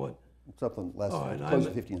I don't know what. Something less, All right, close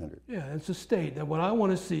to 1,500. Yeah, it's a state. Now, what I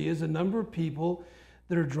want to see is a number of people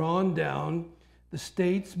that are drawing down the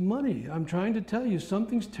state's money. I'm trying to tell you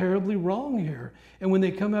something's terribly wrong here. And when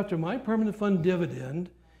they come after my permanent fund dividend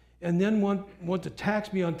and then want to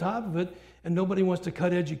tax me on top of it, and nobody wants to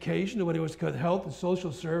cut education, nobody wants to cut health and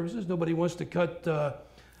social services, nobody wants to cut,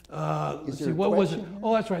 let's see, what was it? Here?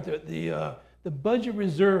 Oh, that's right, the budget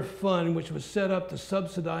reserve fund, which was set up to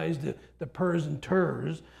subsidize the PERS and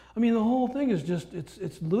TERS. I mean, the whole thing is just,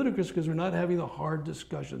 it's ludicrous because we're not having the hard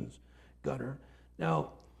discussions, Gunnar. Now,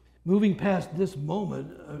 moving past this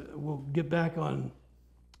moment, we'll get back on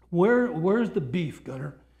where's the beef,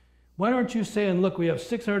 Gunnar? Why aren't you saying, look, we have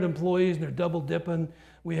 600 employees and they're double dipping.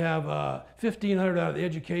 We have 1,500 out of the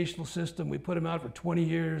educational system. We put them out for 20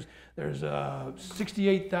 years. There's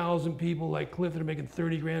 68,000 people like Cliff that are making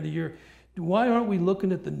 30 grand a year. Why aren't we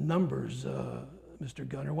looking at the numbers, Mr.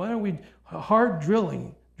 Gunnar? Why aren't we hard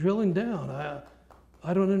drilling down?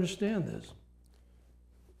 I don't understand this.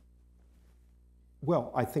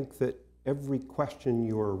 Well, I think that every question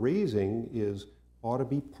you're raising ought to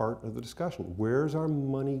be part of the discussion. Where's our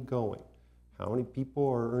money going? How many people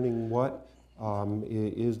are earning what?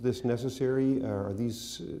 Is this necessary? Are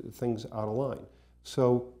these things out of line?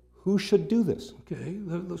 So who should do this? Okay.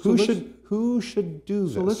 Who should do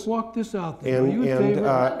this? So let's walk this out there.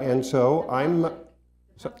 And so I'm.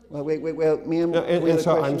 Well, wait, ma'am. And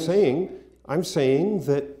so I'm saying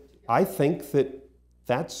that I think that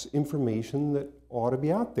that's information that ought to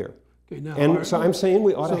be out there. Okay, now, and so I'm saying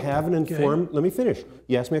we ought to have an informed. Let me finish.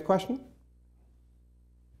 You asked me a question.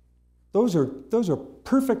 Those are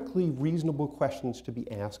perfectly reasonable questions to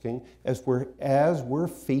be asking as we're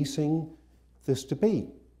facing this debate.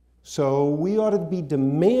 So we ought to be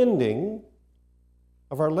demanding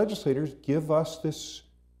of our legislators give us this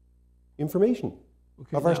information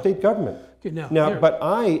of our state government. Okay, now but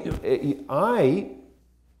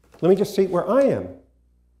let me just state where I am.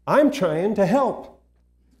 I'm trying to help.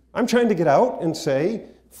 I'm trying to get out and say,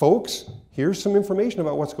 folks, here's some information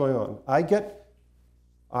about what's going on.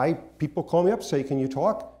 People call me up, say, can you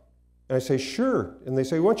talk? And I say, sure. And they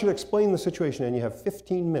say, we want you to explain the situation, and you have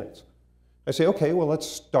 15 minutes. I say, okay, well, let's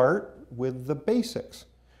start with the basics.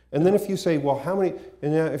 And then if you say, well, how many,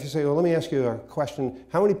 and if you say, well, let me ask you a question,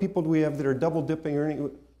 how many people do we have that are double dipping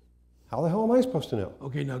earning? How the hell am I supposed to know?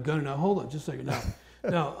 Okay, now, Gunnar, now hold on just a second.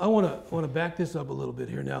 Now I want to back this up a little bit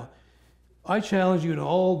here. Now, I challenge you in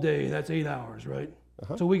all day, that's 8 hours, right?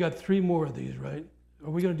 Uh-huh. So we got 3 more of these, right? Are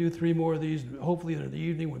we going to do 3 more of these, hopefully in the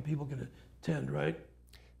evening when people can attend, right?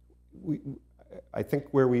 I think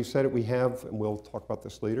where we said it, we have, and we'll talk about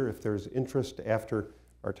this later, if there's interest after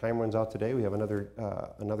our time runs out today, we have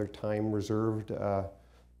another time reserved,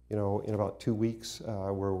 in about 2 weeks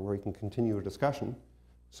where we can continue a discussion.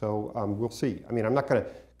 So we'll see. I mean, I'm not going to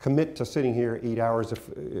commit to sitting here 8 hours,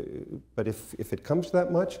 but if it comes to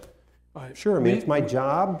that much, right. Sure. I mean, it's my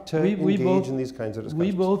job to engage in these kinds of discussions.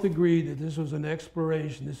 We both agreed that this was an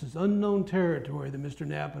exploration. This is unknown territory that Mr.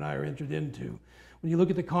 Knapp and I are entered into. When you look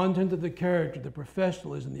at the content of the character, the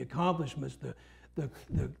professionalism, the accomplishments, the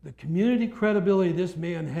community credibility this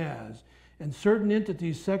man has, and certain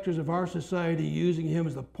entities, sectors of our society using him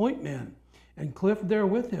as the point man, and Cliff there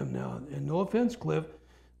with him now. And no offense, Cliff,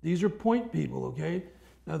 these are point people, okay?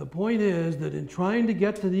 Now the point is that in trying to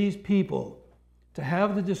get to these people, to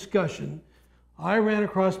have the discussion, I ran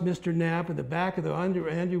across Mr. Knapp in the back of the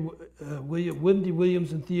Wendy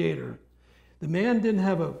Williamson Theater. The man didn't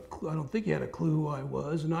have I don't think he had a clue who I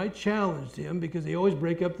was, and I challenged him because they always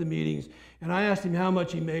break up the meetings, and I asked him how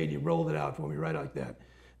much he made, and he rolled it out for me right like that.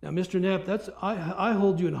 Now, Mr. Knapp, I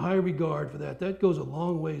hold you in high regard for that. That goes a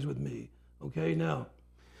long ways with me, okay? Now,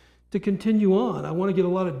 to continue on, I want to get a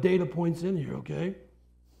lot of data points in here, okay?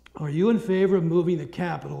 Are you in favor of moving the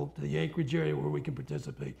capital to the Anchorage area where we can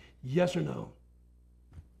participate? Yes or no?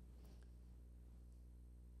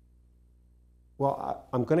 Well,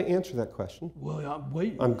 I'm going to answer that question. Well, I'm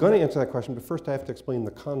waiting. I'm going to answer that question, but first I have to explain the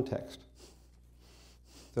context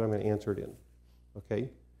that I'm going to answer it in, okay?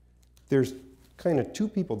 There's kind of two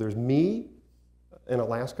people. There's me, an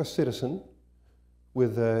Alaska citizen,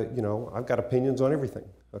 with, you know, I've got opinions on everything,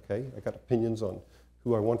 okay? I got opinions on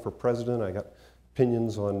who I want for president. I got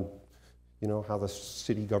opinions on, you know, how the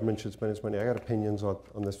city government should spend its money. I got opinions on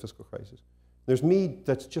this fiscal crisis. There's me,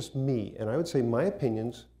 that's just me, and I would say my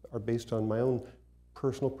opinions are based on my own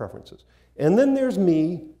personal preferences. And then there's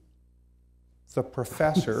me, the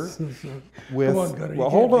professor, with, on, Gunnar, well,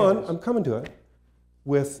 hold on, I'm coming to it,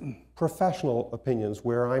 with professional opinions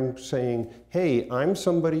where I'm saying, hey, I'm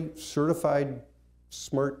somebody, certified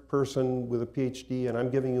smart person with a PhD, and I'm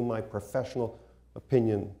giving you my professional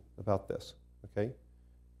opinion about this, okay?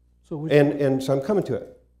 So and so I'm coming to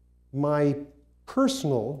it. My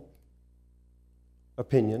personal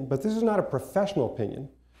opinion, but this is not a professional opinion,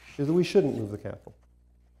 is that we shouldn't move the capital.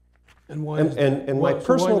 And why is that? And my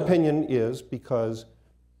personal opinion is because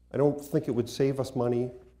I don't think it would save us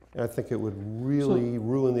money, and I think it would really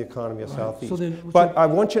ruin the economy of Southeast. So then, but I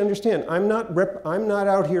want you to understand, I'm not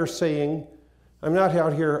out here saying, I'm not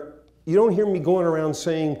out here, you don't hear me going around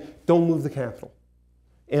saying, don't move the capital.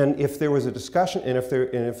 And if there was a discussion, and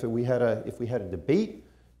if we had a debate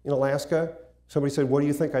in Alaska, somebody said, what do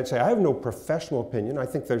you think? I'd say, I have no professional opinion. I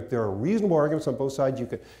think there are reasonable arguments on both sides. You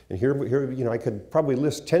could, and here, you know, I could probably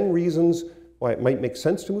list 10 reasons why it might make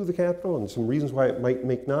sense to move the capital and some reasons why it might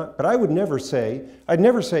make not. But I would never say,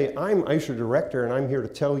 I'm ISER director and I'm here to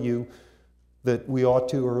tell you that we ought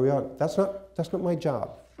to or we ought. That's not my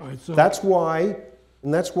job. All right, so that's why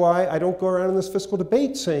I don't go around in this fiscal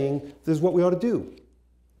debate saying this is what we ought to do.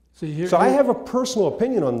 So I have a personal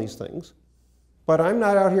opinion on these things, but I'm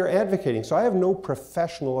not out here advocating. So I have no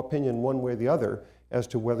professional opinion one way or the other as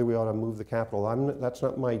to whether we ought to move the capital. That's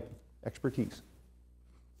not my expertise.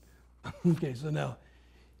 Okay, so now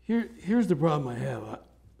here's the problem I have.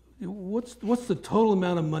 What's the total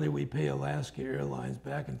amount of money we pay Alaska Airlines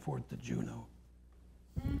back and forth to Juneau?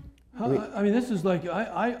 I mean, this is like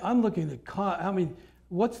I'm looking at cost. I mean,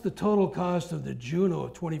 what's the total cost of the Juneau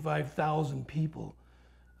of 25,000 people?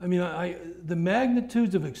 I mean, the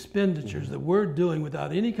magnitudes of expenditures that we're doing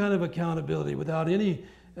without any kind of accountability, without any,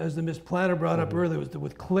 as the Ms. Platter brought up earlier,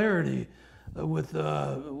 with clarity, with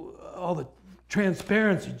all the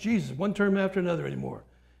transparency. Jesus, one term after another anymore.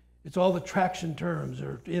 It's all the traction terms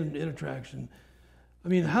or intertraction. I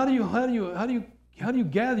mean, how do you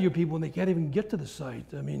gather your people when they can't even get to the site?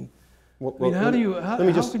 I mean. Let's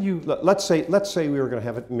say we were going to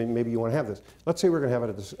have it, maybe you want to have this. Let's say we're going to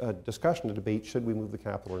have a discussion, a debate, should we move the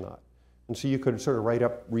capital or not? And so you could sort of write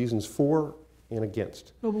up reasons for and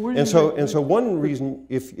against. No, but and so one reason,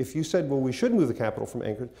 if you said, well, we should move the capital from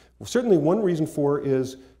Anchorage, well, certainly one reason for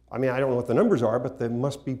is, I mean, I don't know what the numbers are, but they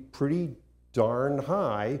must be pretty darn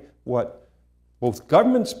high what both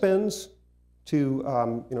government spends to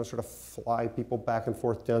sort of fly people back and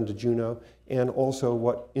forth down to Juneau, and also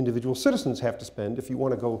what individual citizens have to spend. If you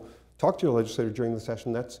want to go talk to your legislator during the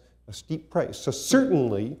session, that's a steep price. So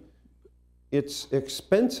certainly, it's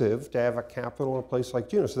expensive to have a capital in a place like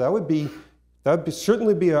Juneau. So that would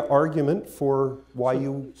certainly be an argument for why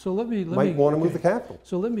you might want to move the capital.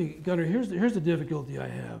 So Gunnar, here's the difficulty I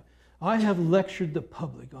have. I have lectured the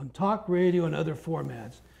public on talk radio and other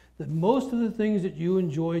formats that most of the things that you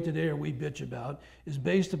enjoy today or we bitch about is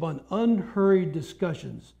based upon unhurried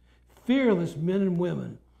discussions, fearless men and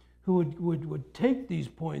women who would take these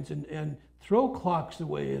points and throw clocks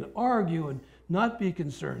away and argue and not be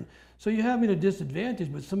concerned. So you have me at a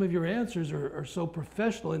disadvantage, but some of your answers are so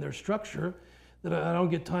professional in their structure that I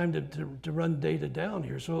don't get time to run data down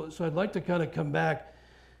here. So I'd like to kind of come back.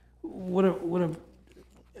 Let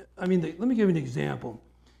me give you an example.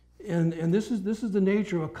 And this is the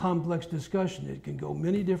nature of a complex discussion. It can go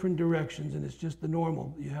many different directions, and it's just the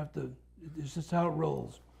normal. It's just how it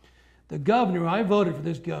rolls. The governor, I voted for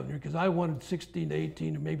this governor because I wanted 16 to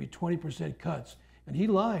 18 or maybe 20% cuts, and he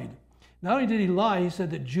lied. Not only did he lie, he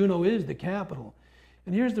said that Juneau is the capital.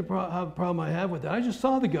 And here's the problem I have with that. I just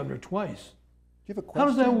saw the governor twice. Do you have a question? How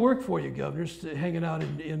does that work for you, governor, hanging out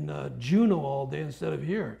in Juneau all day instead of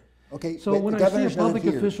here? Okay, so when I see a public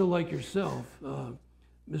official like yourself,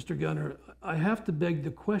 Mr. Gunnar, I have to beg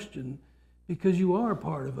the question, because you are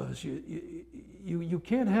part of us. You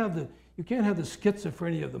can't have the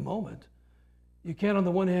schizophrenia of the moment. You can't, on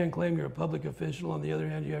the one hand, claim you're a public official. On the other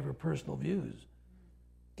hand, you have your personal views.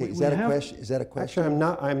 Okay, is that a question? Is that a question?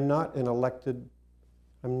 Actually, I'm not an elected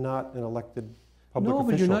public official. No,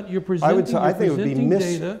 but you're not. You're presenting. I think it would be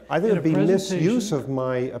data. I think it would be misuse of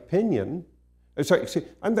my opinion. Sorry, it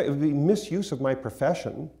would be misuse of my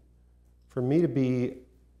profession for me to be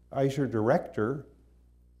ISER director,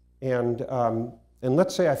 and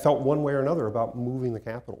let's say I felt one way or another about moving the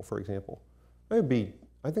capital, for example. I think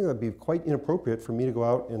that would be quite inappropriate for me to go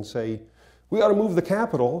out and say, we ought to move the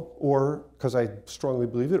capital, or because I strongly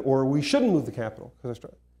believe it, or we shouldn't move the capital because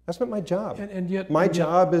that's not my job. My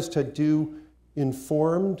job is to do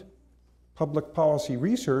informed public policy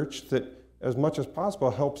research that, as much as possible,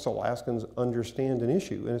 helps Alaskans understand an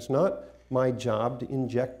issue. And it's not my job to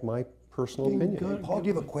inject my personal opinion. Paul, do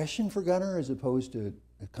you have a question for Gunnar as opposed to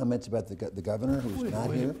comments about the governor who's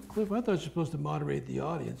not here? Cliff, I thought you were supposed to moderate the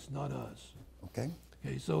audience, not us. Okay.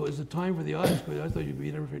 Okay, so is it time for the audience? I thought you'd be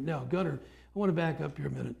interviewed now. Gunnar, I want to back up here a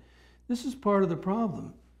minute. This is part of the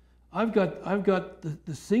problem. I've got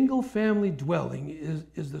the single family dwelling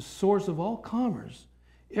is the source of all commerce.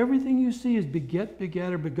 Everything you see is beget,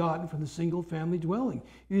 or begotten from the single family dwelling.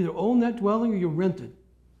 You either own that dwelling or you rent it.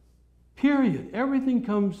 Period. Everything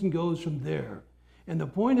comes and goes from there. And the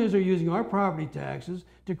point is they're using our property taxes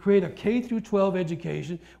to create a K through 12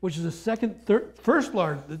 education, which is first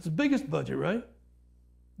largest, it's the biggest budget, right?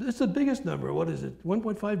 It's the biggest number. What is it?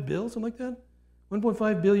 1.5 bill, something like that?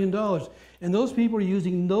 $1.5 billion. And those people are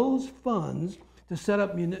using those funds to set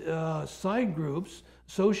up side groups,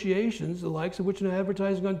 associations, the likes of which are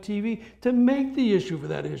advertising on TV, to make the issue for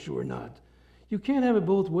that issue or not. You can't have it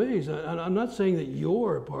both ways. I'm not saying that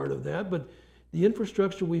you're a part of that, but the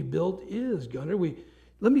infrastructure we've built is, Gunnar.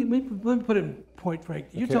 Let me put it in point, Frank.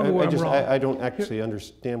 You tell me where I'm wrong. I don't actually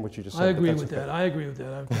understand what you just said. I agree with that. I agree with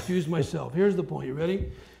that. I've confused myself. Here's the point. You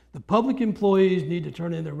ready? The public employees need to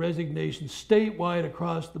turn in their resignations statewide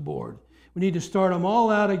across the board. We need to start them all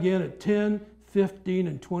out again at $10, $15,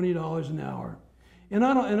 and $20 an hour. And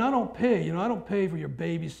I don't pay. I don't pay for your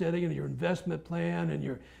babysitting and your investment plan and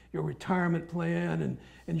your retirement plan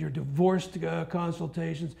and your divorce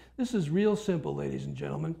consultations. This is real simple, ladies and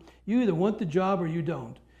gentlemen. You either want the job or you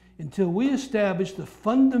don't. Until we establish the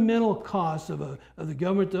fundamental costs of the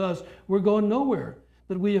government to us, we're going nowhere.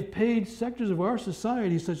 But we have paid sectors of our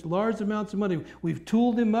society such large amounts of money. We've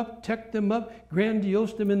tooled them up, teched them up,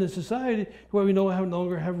 grandiosed them into society to where we no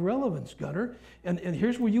longer have relevance, Gunnar. And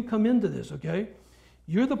here's where you come into this, okay?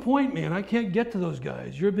 You're the point man. I can't get to those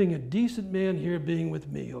guys. You're being a decent man here being with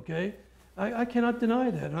me, okay? I cannot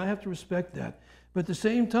deny that, and I have to respect that. But at the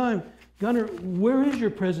same time, Gunnar, where is your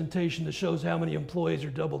presentation that shows how many employees are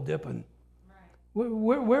double dipping? Right.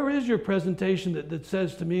 Where is your presentation that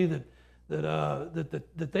says to me that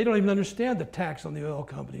they don't even understand the tax on the oil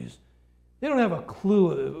companies? They don't have a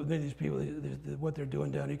clue, these people, what they're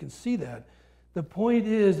doing down. You can see that. The point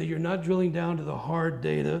is that you're not drilling down to the hard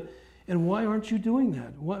data. And why aren't you doing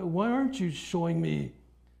that? Why aren't you showing me?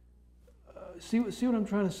 See what I'm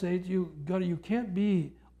trying to say to you, Gunnar? You can't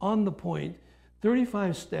be on the point,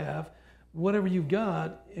 35 staff, whatever you've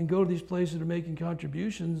got, and go to these places that are making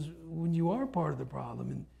contributions when you are part of the problem.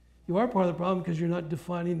 And you are part of the problem because you're not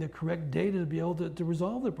defining the correct data to be able to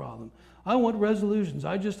resolve the problem. I want resolutions.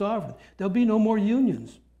 I just offered. There'll be no more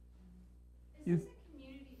unions. Is this a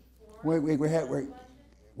community forum?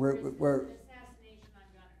 We're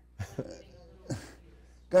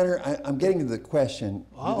Gunnar, I'm getting to the question.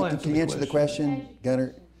 Can you answer the question,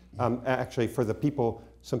 Gunnar? Actually, for the people,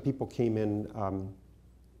 some people came in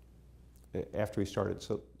after we started,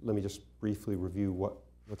 so let me just briefly review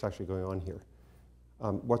what's actually going on here.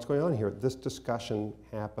 What's going on here, this discussion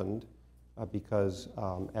happened because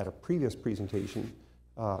at a previous presentation,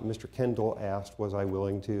 Mr. Kendall asked, was I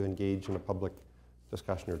willing to engage in a public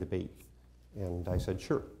discussion or debate? And I said,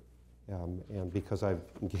 sure. And because I've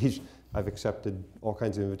accepted all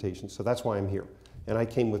kinds of invitations, so that's why I'm here. And I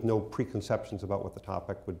came with no preconceptions about what the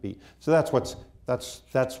topic would be. So that's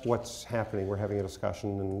what's happening. We're having a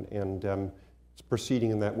discussion, and it's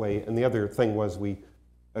proceeding in that way. And the other thing was we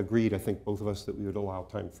agreed, I think both of us, that we would allow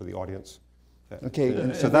time for the audience.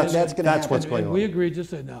 Okay, so that's what's going on. We agreed. Just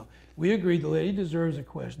say now. We agreed. The lady deserves a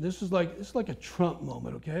question. This is like a Trump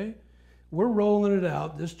moment, okay? We're rolling it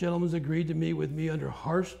out. This gentleman's agreed to meet with me under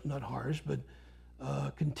not harsh, but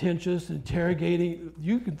contentious, interrogating.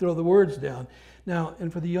 You can throw the words down. Now,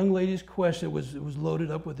 and for the young lady's question, it was loaded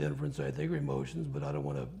up with inference, I think, or emotions, but I don't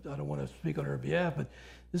want to speak on her behalf. But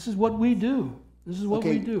this is what we do. This is what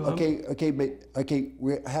we do.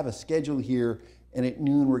 We have a schedule here, and at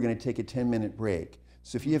noon we're going to take a 10-minute break.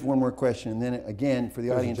 So if you have one more question, and then again for the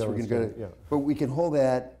audience, we're going to go to. Yeah. But we can hold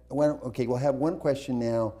that. Okay, we'll have one question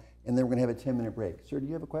now, and then we're going to have a 10-minute break. Sir, do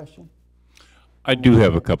you have a question? I do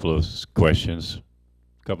have a couple of questions,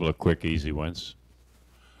 a couple of quick, easy ones.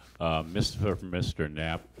 Mr.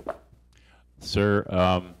 Knapp, sir,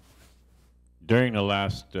 during the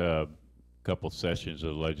last couple sessions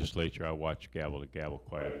of the legislature, I watched gavel to gavel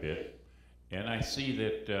quite a bit, And I see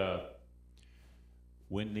that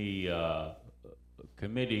when the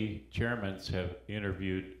committee chairmen have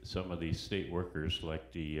interviewed some of these state workers,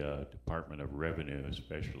 like the Department of Revenue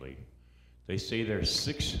especially, they say they're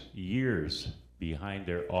 6 years behind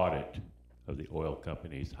their audit of the oil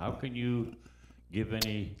companies. How can you give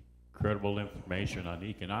any credible information on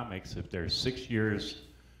economics if they're 6 years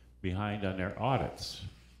behind on their audits?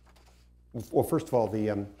 Well, first of all,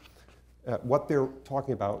 what they're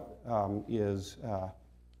talking about is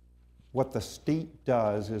what the state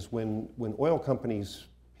does is when oil companies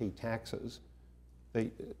pay taxes,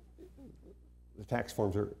 the tax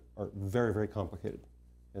forms are very, very complicated.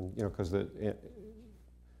 And, you know, because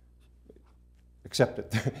accept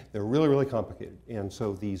it, they're really, really complicated. And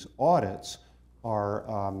so these audits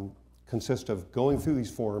are, consist of going through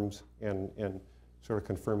these forms and sort of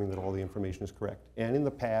confirming that all the information is correct. And in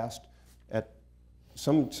the past,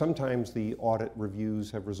 sometimes the audit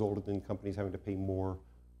reviews have resulted in companies having to pay more,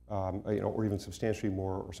 you know, or even substantially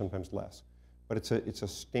more, or sometimes less. But it's a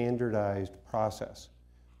standardized process.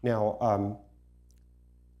 Now,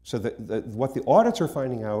 so what the audits are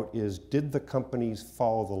finding out is, did the companies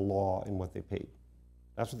follow the law in what they paid?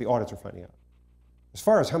 That's what the audits are finding out. As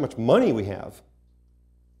far as how much money we have,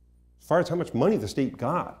 as far as how much money the state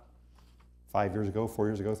got 5 years ago, 4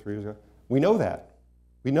 years ago, 3 years ago, we know that.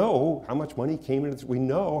 We know how much money came in, we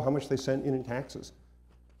know how much they sent in taxes.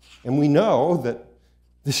 And we know that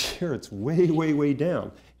this year it's way, way, way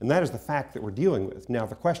down. And that is the fact that we're dealing with. Now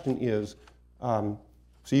the question is,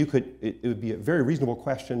 so you could, it would be a very reasonable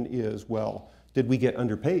question is, well, did we get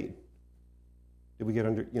underpaid? Did we get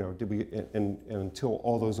under, you know, did we, and until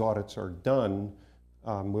all those audits are done,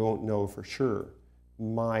 we won't know for sure.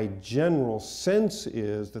 My general sense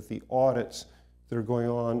is that the audits that are going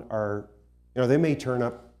on are, you know, they may turn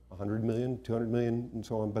up 100 million, 200 million, and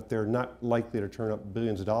so on, but they're not likely to turn up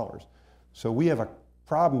billions of dollars. So we have a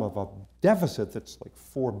problem of a deficit that's like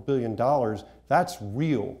 $4 billion. That's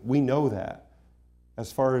real. We know that.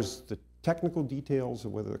 As far as the technical details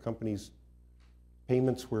of whether the company's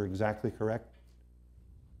payments were exactly correct,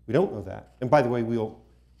 we don't know that. And by the way,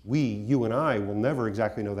 you and I will never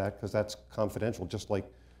exactly know that because that's confidential, just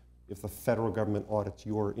like if the federal government audits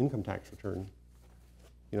your income tax return.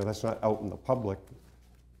 You know, that's not out in the public,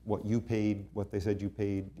 what you paid, what they said you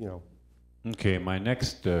paid, you know. Okay, my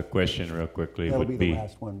next question real quickly That'll would be the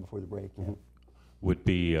last one before the break. Yeah. Would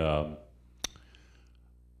be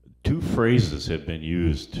two phrases have been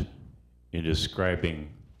used in describing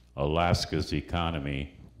Alaska's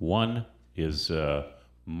economy. One is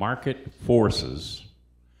market forces.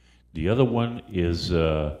 The other one is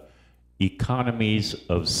economies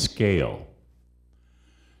of scale.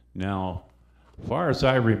 Now, as far as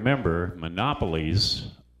I remember, monopolies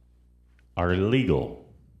are illegal.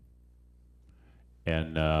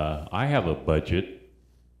 And I have a budget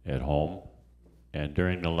at home, and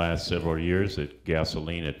during the last several years, at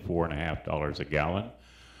gasoline at $4.50 a gallon,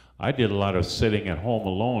 I did a lot of sitting at home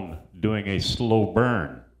alone doing a slow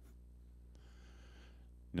burn.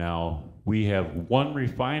 Now, we have one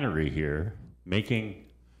refinery here making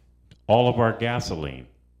all of our gasoline.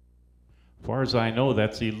 As far as I know,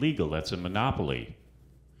 that's illegal. That's a monopoly.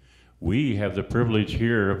 We have the privilege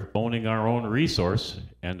here of owning our own resource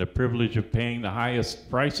and the privilege of paying the highest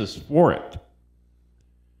prices for it.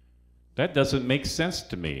 That doesn't make sense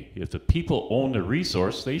to me. If the people own the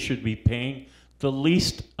resource, they should be paying the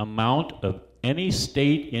least amount of any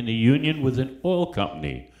state in the union with an oil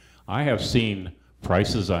company. I have seen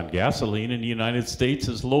prices on gasoline in the United States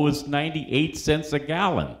as low as 98 cents a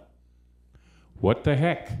gallon. What the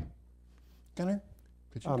heck? Gunnar,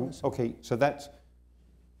 could you address? Okay, so that's,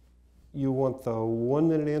 you want the 1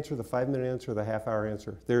 minute answer, the 5 minute answer, the half-hour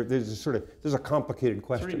answer? There's a complicated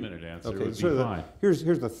question. 3 minute answer okay, would so be fine. Here's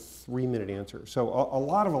the 3 minute answer. So a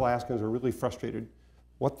lot of Alaskans are really frustrated.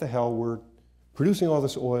 What the hell, we're producing all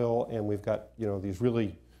this oil and we've got, you know, these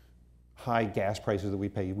really high gas prices that we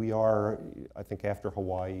pay. We are, I think, after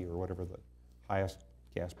Hawaii or whatever, the highest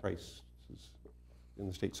gas prices in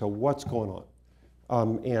the state. So what's going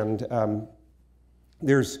on?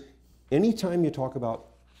 There's, anytime you talk about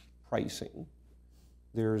pricing,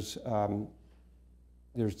 there's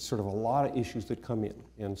sort of a lot of issues that come in.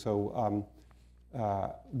 And so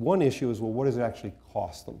one issue is, well, what does it actually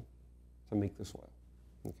cost them to make this oil?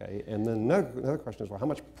 Okay, and then another question is, well, how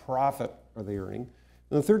much profit are they earning?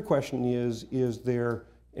 And the third question is there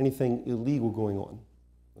anything illegal going on?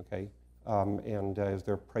 Okay, and is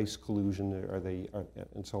there price collusion,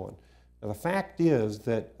 and so on. Now the fact is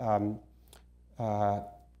that,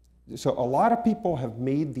 so a lot of people have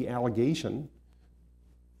made the allegation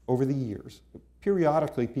over the years.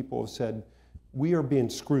 Periodically people have said, we are being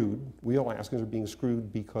screwed. We Alaskans are being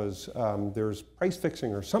screwed because there's price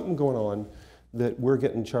fixing or something going on that we're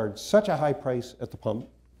getting charged such a high price at the pump,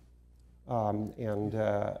 and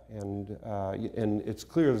it's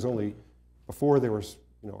clear there's only, before there was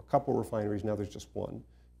a couple refineries, now there's just one,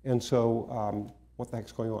 and so what the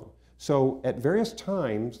heck's going on? So at various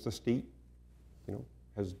times the state,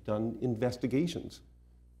 has done investigations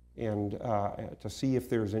and to see if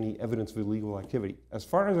there's any evidence of illegal activity. As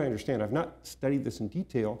far as I understand, I've not studied this in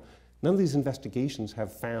detail, none of these investigations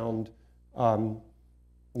have found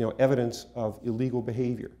evidence of illegal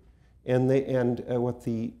behavior. And what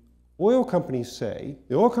the oil companies say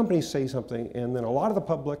something, and then a lot of the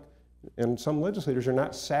public and some legislators are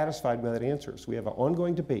not satisfied by that answer. So we have an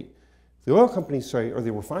ongoing debate. The oil companies say, or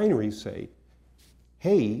the refineries say,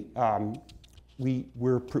 hey,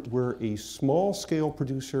 we're a small-scale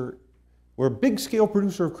producer. We're a big-scale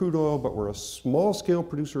producer of crude oil, but we're a small-scale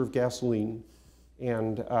producer of gasoline,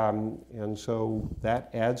 and so that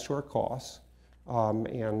adds to our costs.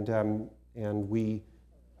 And we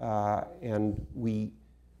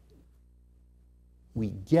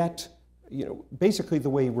get, basically the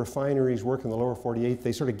way refineries work in the lower 48,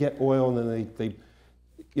 they sort of get oil, and then they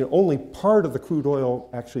only part of the crude oil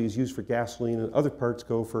actually is used for gasoline, and other parts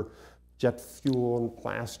go for jet fuel and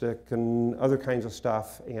plastic and other kinds of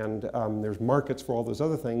stuff, and there's markets for all those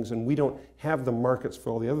other things, and we don't have the markets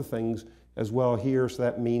for all the other things as well here, so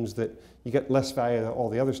that means that you get less value out of all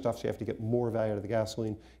the other stuff, so you have to get more value out of the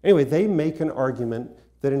gasoline. Anyway, they make an argument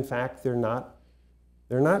that in fact they're not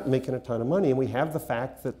making a ton of money, and we have the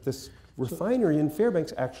fact that this refinery in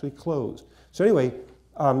Fairbanks actually closed. So anyway,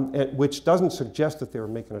 which doesn't suggest that they were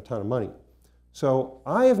making a ton of money. So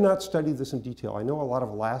I have not studied this in detail. I know a lot of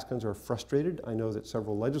Alaskans are frustrated. I know that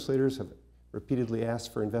several legislators have repeatedly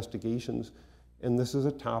asked for investigations, and this is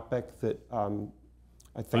a topic that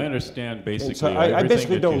I think... I understand basically so everything I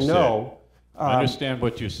basically that don't you know. Said. I understand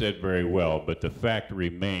what you said very well, but the fact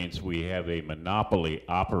remains we have a monopoly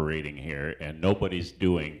operating here, and nobody's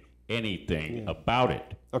doing anything about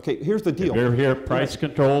it. Okay, here's the deal. If here price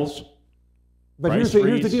controls, but here's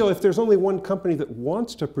the deal. If there's only one company that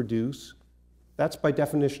wants to produce, that's by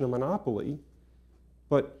definition a monopoly.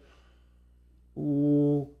 But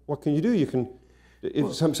what can you do? You can,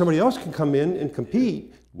 if somebody else can come in and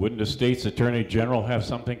compete. Wouldn't the state's attorney general have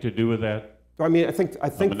something to do with that? I mean, I think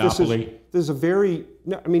this is a very.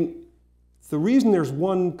 No, I mean, the reason there's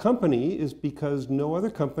one company is because no other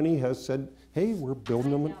company has said, "Hey, we're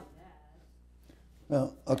building them."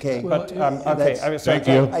 Well, okay. But okay, thank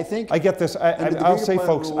you. I think I get this. I'll say,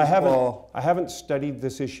 folks, I rules haven't studied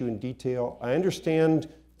this issue in detail. I understand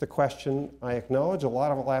the question. I acknowledge a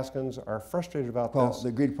lot of Alaskans are frustrated about this. the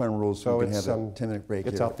agreed upon rules, so we can have a 10-minute break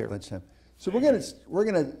it's here. out there. Lunchtime. So we're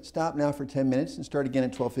gonna stop now for 10 minutes and start again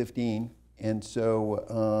at 12:15. And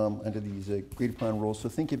so under these agreed upon rules, so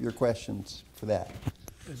think of your questions for that.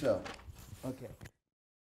 So, okay.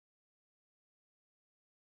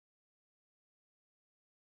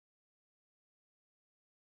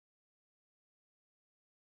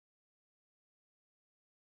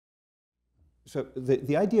 So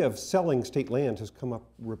the idea of selling state land has come up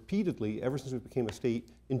repeatedly ever since we became a state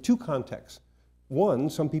in two contexts. One,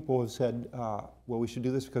 some people have said, well, we should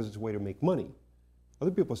do this because it's a way to make money. Other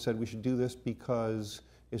people have said we should do this because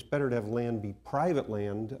it's better to have land be private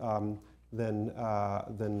land than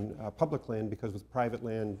public land, because with private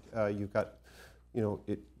land you've got,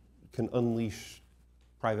 it can unleash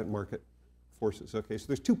private market forces. Okay, so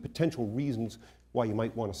there's two potential reasons why you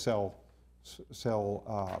might want to sell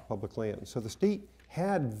public land. So the state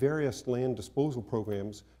had various land disposal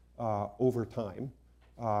programs over time,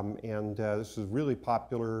 and this was really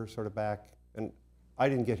popular sort of back, and I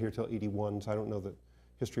didn't get here till '81, so I don't know the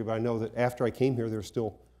history, but I know that after I came here there's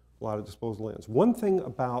still a lot of disposal lands. One thing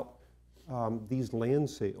about these land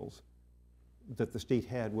sales that the state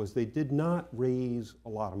had was they did not raise a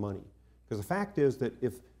lot of money, because the fact is that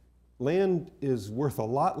if land is worth a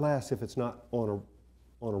lot less if it's not on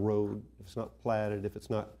a road, if it's not platted, if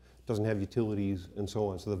it's not, doesn't have utilities, and so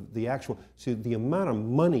on. So the amount of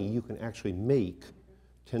money you can actually make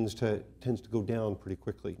tends to go down pretty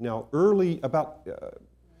quickly. Now, about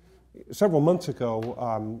several months ago,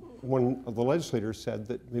 one of the legislators said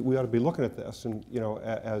that we ought to be looking at this, and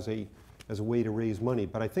as a way to raise money.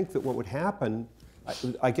 But I think that what would happen,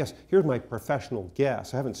 I guess, here's my professional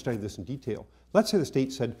guess. I haven't studied this in detail. Let's say the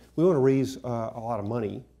state said we want to raise a lot of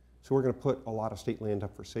money, so we're going to put a lot of state land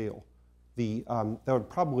up for sale. That would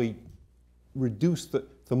probably reduce the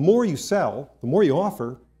more you sell, the more you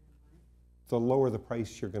offer, the lower the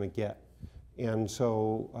price you're going to get. And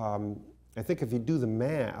so I think if you do the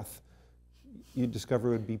math, you'd discover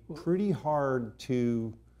it would be pretty hard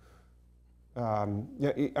to,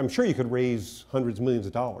 yeah, I'm sure you could raise hundreds of millions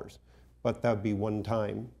of dollars, but that would be one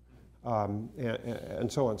time,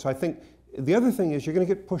 and so on. So I think the other thing is you're going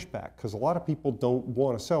to get pushback because a lot of people don't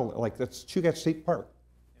want to sell. Like that's Chugach State Park,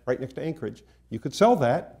 right next to Anchorage. You could sell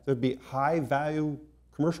that. There'd be high value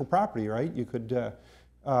commercial property, right? You could,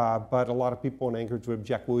 but a lot of people in Anchorage would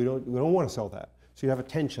object. Well, we don't want to sell that. So you have a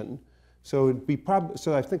tension. So it'd be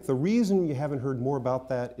so I think the reason you haven't heard more about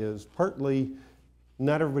that is partly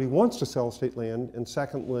not everybody wants to sell state land, and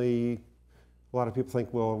secondly, a lot of people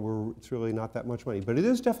think, well, it's really not that much money. But it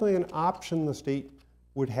is definitely an option the state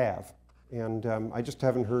would have. And I just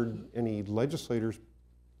haven't heard any legislators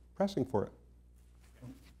pressing for it.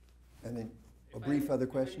 And then a brief other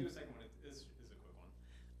question. This is a quick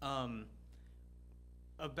one.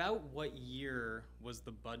 About what year was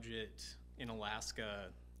the budget in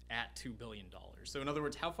Alaska at $2 billion? So in other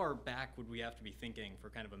words, how far back would we have to be thinking for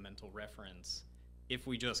kind of a mental reference if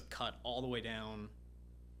we just cut all the way down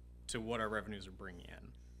to what our revenues are bringing in?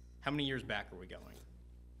 How many years back are we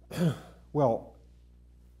going? Well,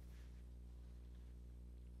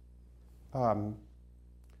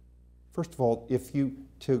 first of all, if you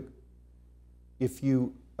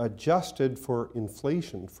adjusted for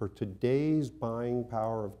inflation for today's buying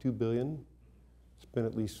power of $2 billion,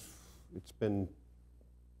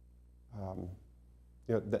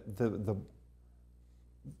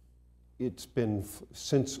 it's been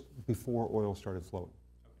since before oil started flowing.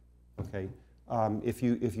 Okay, if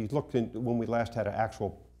you looked in when we last had an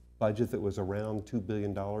actual budget that was around $2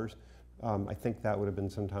 billion, I think that would have been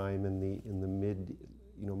sometime in the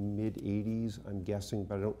mid 80s, I'm guessing,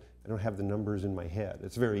 but I don't have the numbers in my head.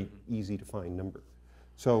 It's a very easy to find number.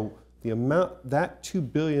 So the amount, that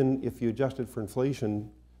 $2 billion, if you adjusted for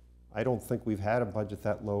inflation, I don't think we've had a budget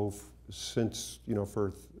that low since,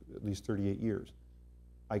 for at least 38 years.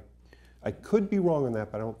 I could be wrong on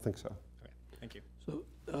that, but I don't think so. Okay, thank you. So,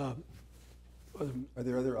 Are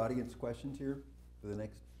there other audience questions here for the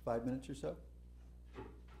next 5 minutes or so?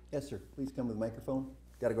 Yes, sir. Please come to the microphone.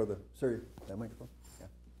 Got to go to that microphone. Yeah.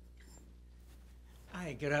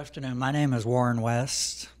 Hi, good afternoon. My name is Warren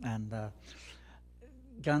West, and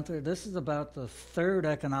Gunther, this is about the third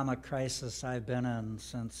economic crisis I've been in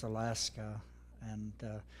since Alaska, and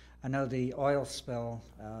I know the oil spill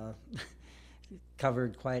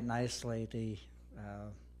covered quite nicely the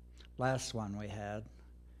last one we had,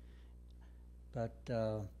 but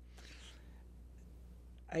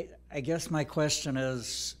I guess my question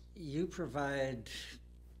is, you provide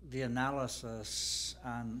the analysis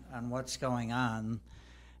on what's going on,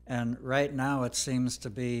 and right now it seems to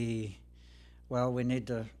be, well, we need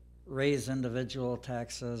to raise individual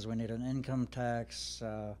taxes, we need an income tax,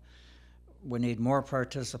 we need more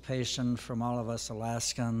participation from all of us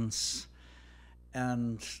Alaskans,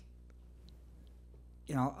 and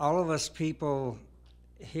all of us people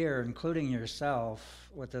here, including yourself,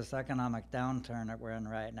 with this economic downturn that we're in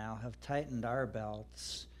right now, have tightened our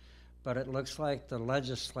belts, but it looks like the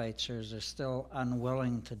legislatures are still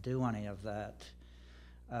unwilling to do any of that.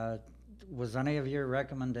 Was any of your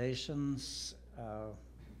recommendations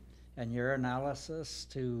and your analysis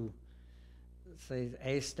to say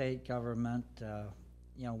a state government,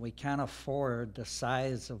 we can't afford the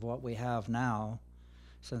size of what we have now,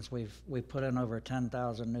 since we put in over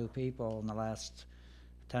 10,000 new people in the last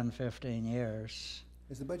 10, 15 years.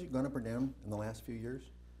 Has the budget gone up or down in the last few years?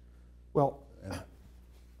 Well,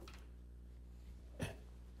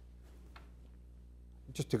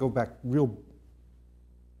 just to go back real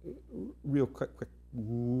quick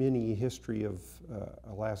mini history of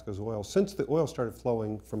Alaska's oil. Since the oil started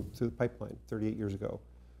flowing through the pipeline 38 years ago,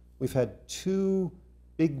 we've had two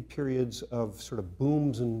big periods of sort of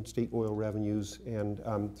booms in state oil revenues, and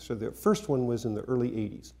so the first one was in the early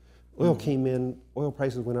 80s. Oil came in, oil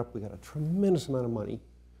prices went up, we got a tremendous amount of money,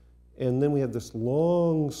 and then we had this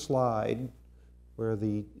long slide where it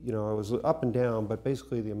was up and down, but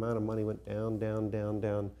basically the amount of money went down, down, down,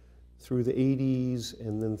 down through the 80s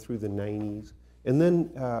and then through the 90s. And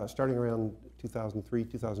then starting around 2003,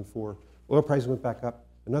 2004, oil prices went back up,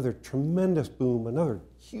 another tremendous boom, another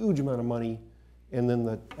huge amount of money, and then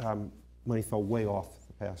the money fell way off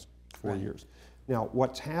the past 4 years. Now,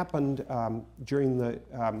 what's happened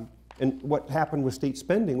and what happened with state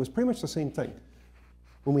spending was pretty much the same thing.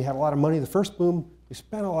 When we had a lot of money, the first boom, we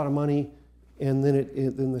spent a lot of money, and then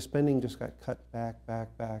then the spending just got cut back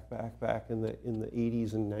in the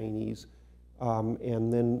 80s and 90s.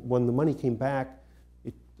 And then when the money came back,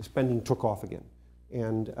 the spending took off again.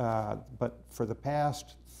 And but for the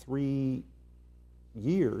past 3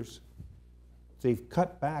 years, they've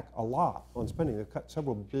cut back a lot on spending. They've cut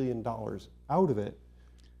several $1 billion out of it,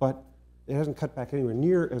 but it hasn't cut back anywhere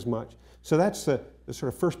near as much. So that's the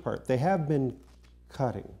sort of first part. They have been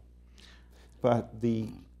cutting, but the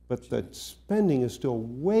spending is still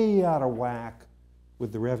way out of whack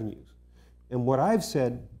with the revenues. And what I've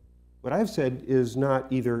said is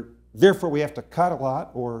not either therefore we have to cut a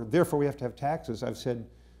lot or therefore we have to have taxes. I've said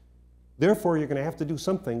therefore you're going to have to do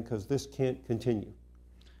something because this can't continue.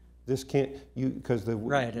 This can't because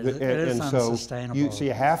right. It is unsustainable. So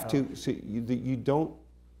you have to. So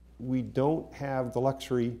we don't have the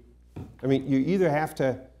luxury. I mean, you either have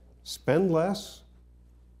to spend less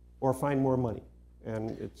or find more money,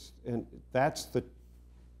 and that's the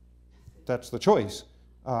choice.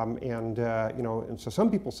 And so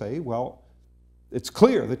some people say, well, it's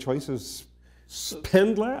clear the choice is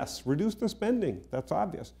spend less, reduce the spending. That's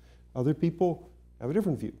obvious. Other people have a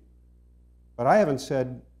different view, but I haven't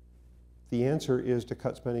said the answer is to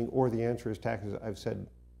cut spending or the answer is taxes. I've said,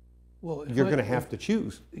 well, you're going to have to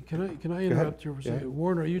choose. Can I interrupt you for a second?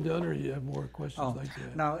 Warren, are you done, or do you have more questions like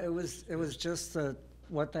that? No, it was just that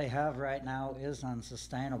what they have right now is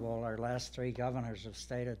unsustainable. Our last 3 governors have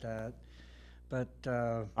stated that. But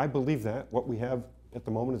I believe that what we have at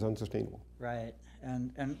the moment is unsustainable. Right,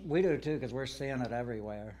 and we do too, because we're seeing it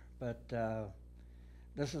everywhere. But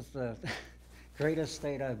this is the greatest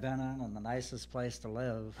state I've been in and the nicest place to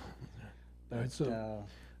live. But right, so,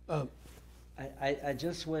 I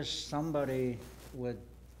just wish somebody would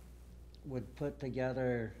put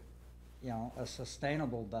together, a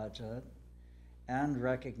sustainable budget and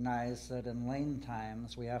recognize that in lean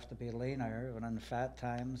times we have to be leaner, and in fat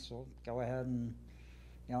times we'll go ahead and,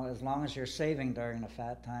 as long as you're saving during the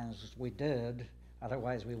fat times, we did.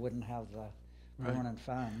 Otherwise, we wouldn't have the permanent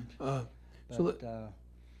fund.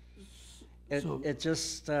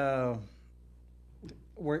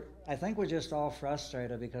 I think we're just all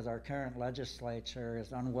frustrated because our current legislature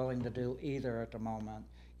is unwilling to do either at the moment.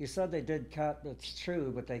 You said they did cut, it's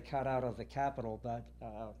true, but they cut out of the capital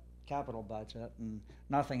budget and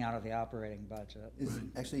nothing out of the operating budget.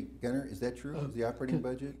 Actually, Gunnar, is that true? Has the operating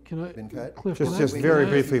budget been cut? Cliff, just very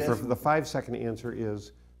briefly, for the 5-second answer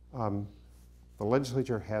is the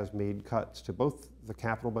legislature has made cuts to both the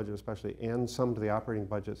capital budget especially and some to the operating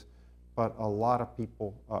budgets, but a lot of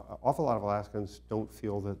people, awful lot of Alaskans don't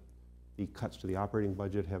feel that the cuts to the operating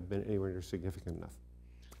budget have been anywhere near significant enough.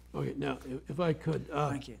 Okay, now, if I could.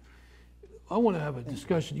 Thank you. I want to have a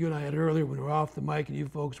discussion you and I had earlier when we were off the mic and you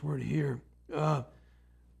folks weren't here.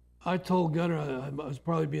 I told Gunnar I was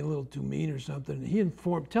probably being a little too mean or something. And he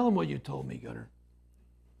tell him what you told me, Gunnar.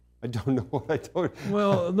 I don't know what I told you.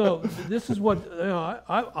 Well, no, this is what,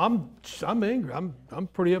 I'm angry. I'm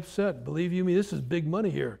pretty upset. Believe you me, this is big money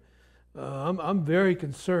here. I'm very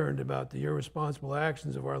concerned about the irresponsible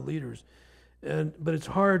actions of our leaders. But it's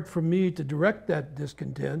hard for me to direct that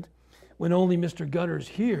discontent when only Mr. Gunnar's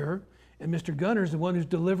here, and Mr. Gunner's the one who's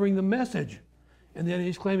delivering the message. And then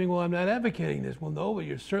he's claiming, well, I'm not advocating this. Well, no, but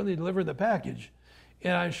you're certainly delivering the package.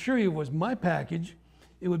 And I assure you, if it was my package,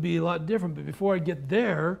 it would be a lot different. But before I get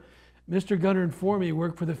there, Mr. Gunnar informed me he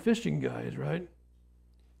worked for the fishing guys, right?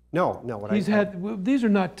 No. These are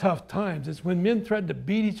not tough times. It's when men threaten to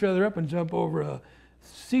beat each other up and jump over a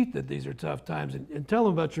seat that these are tough times. And tell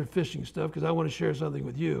them about your fishing stuff, because I want to share something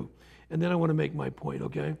with you. And then I want to make my point,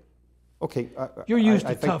 okay? Okay. You're used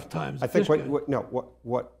to tough times. I think what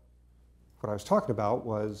I was talking about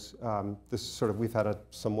was this sort of, we've had a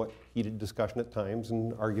somewhat heated discussion at times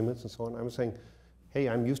and arguments and so on. I was saying, hey,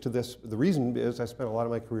 I'm used to this. The reason is I spent a lot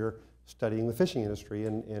of my career studying the fishing industry,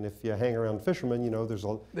 and if you hang around fishermen, there's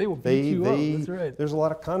they will beat you up. That's right. There's a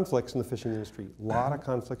lot of conflicts in the fishing industry. A lot of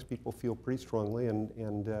conflicts people feel pretty strongly,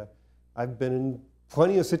 and I've been in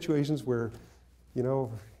plenty of situations where,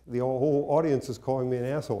 the whole audience is calling me an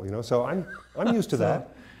asshole. So I'm used to that.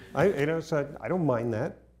 So I don't mind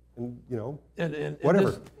that, and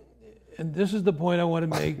whatever. And this is the point I want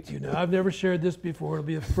to make to you. Now, I've never shared this before. It'll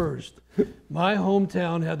be a first. My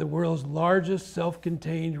hometown had the world's largest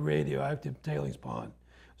self-contained radioactive tailings pond.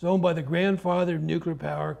 It was owned by the grandfather of nuclear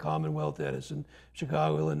power, Commonwealth Edison,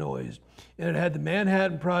 Chicago, Illinois. And it had the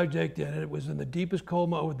Manhattan Project in it. It was in the deepest coal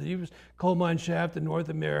mine shaft in North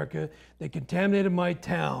America. They contaminated my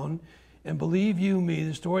town. And believe you me,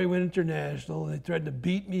 the story went international. And they threatened to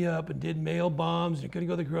beat me up and did mail bombs. And you couldn't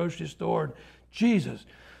go to the grocery store. And Jesus.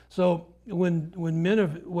 So when men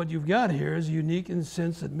of what you've got here is unique in the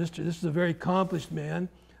sense that this is a very accomplished man.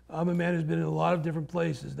 I'm a man who's been in a lot of different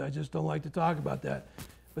places. I just don't like to talk about that.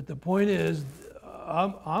 But the point is,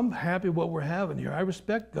 I'm happy what we're having here. I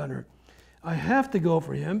respect Gunnar. I have to go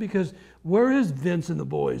for him because where is Vince and the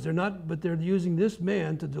boys? They're not, but they're using this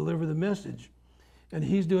man to deliver the message. And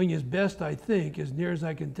he's doing his best, I think, as near as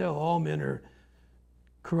I can tell. All men are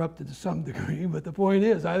corrupted to some degree, but the point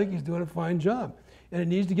is, I think he's doing a fine job. And it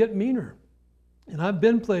needs to get meaner. And I've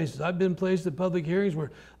been places at public hearings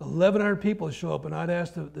where 1,100 people show up, and I'd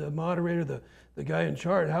ask the moderator, the guy in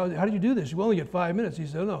charge, how do you do this? You only get 5 minutes. He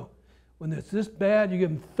said, no, when it's this bad, you give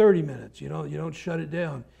them 30 minutes. You don't shut it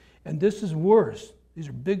down. And this is worse. These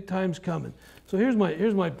are big times coming. So here's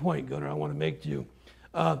my point, Gunnar, I want to make to you.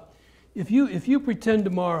 If you pretend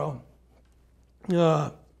tomorrow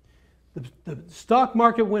the stock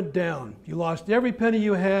market went down, you lost every penny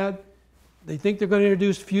you had. They think they're going to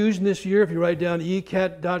introduce fusion this year. If you write down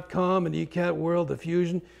ecat.com and ecat world, the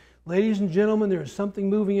fusion. Ladies and gentlemen, there is something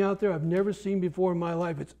moving out there I've never seen before in my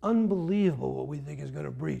life. It's unbelievable what we think is going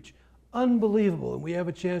to breach. Unbelievable. And we have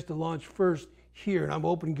a chance to launch first here. And I'm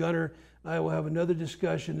hoping Gunnar and I will have another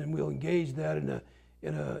discussion, and we'll engage that in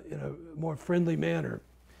a more friendly manner.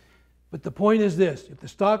 But the point is this: if the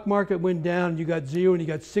stock market went down, you got zero and you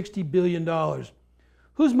got $60 billion,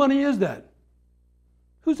 whose money is that?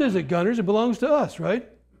 Whose is it, Gunnar's? It belongs to us, right?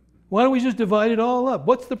 Why don't we just divide it all up?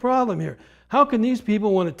 What's the problem here? How can these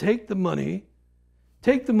people want to take the money,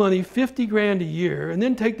 50 grand a year, and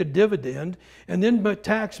then take the dividend, and then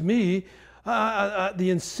tax me? The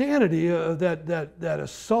insanity of that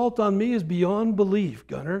assault on me is beyond belief,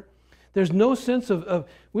 Gunnar. There's no sense of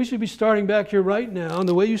we should be starting back here right now, and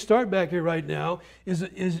the way you start back here right now is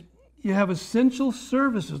you have essential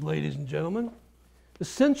services, ladies and gentlemen.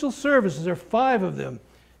 Essential services, there are 5 of them.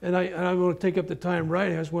 And I want to take up the time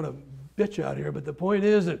writing. I just want to bitch out here. But the point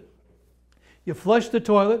is that you flush the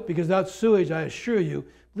toilet, because without sewage, I assure you,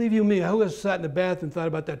 believe you me, who has sat in the bath and thought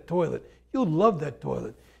about that toilet? You'll love that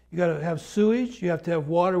toilet. You got to have sewage. You have to have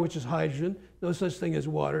water, which is hydrogen. No such thing as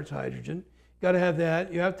water, it's hydrogen. You got to have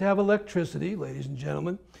that. You have to have electricity, ladies and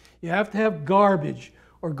gentlemen. You have to have garbage,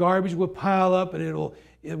 or garbage will pile up and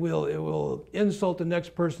it will insult the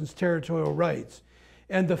next person's territorial rights.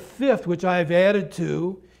 And the 5th, which I've added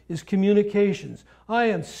to, is communications. I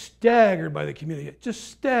am staggered by the communication, just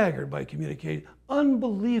staggered by communication.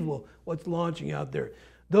 Unbelievable what's launching out there.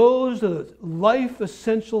 Those are the life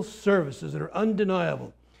essential services that are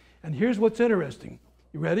undeniable. And here's what's interesting.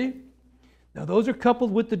 You ready? Now those are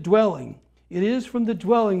coupled with the dwelling. It is from the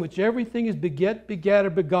dwelling which everything is beget, begat, or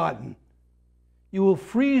begotten. You will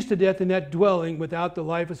freeze to death in that dwelling without the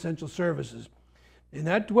life essential services. In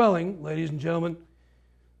that dwelling, ladies and gentlemen,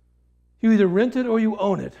 you either rent it or you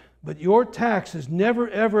own it, but your taxes, never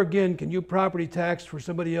ever again can you property tax for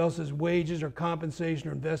somebody else's wages or compensation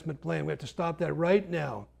or investment plan. We have to stop that right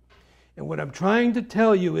now. And what I'm trying to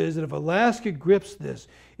tell you is that if Alaska grips this,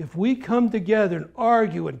 if we come together and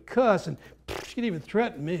argue and cuss, and she can even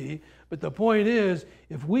threaten me, but the point is,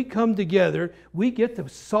 if we come together, we get to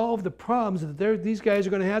solve the problems that these guys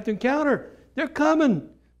are going to have to encounter. They're coming.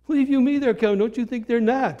 Believe you me, they're coming. Don't you think they're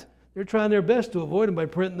not? They're trying their best to avoid them by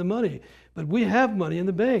printing the money. But we have money in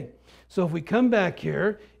the bank. So if we come back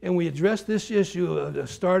here and we address this issue of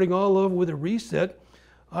starting all over with a reset,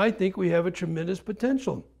 I think we have a tremendous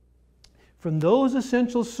potential. From those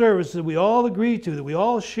essential services we all agree to, that we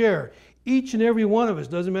all share, each and every one of us,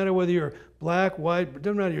 doesn't matter whether you're black, white,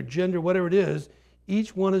 doesn't matter your gender, whatever it is,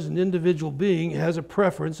 each one as an individual being has a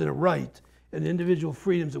preference and a right and individual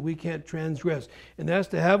freedoms that we can't transgress. And that's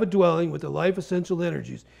to have a dwelling with the life essential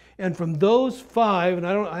energies. And from those 5, and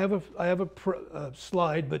I have a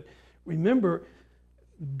slide, but remember,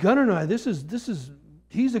 Gunnar and I,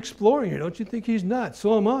 he's exploring here. Don't you think he's not?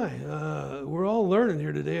 So am I. We're all learning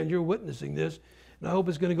here today, and you're witnessing this, and I hope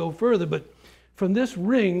it's going to go further. But from this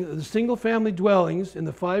ring, the single family dwellings and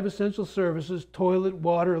the 5 essential services, toilet,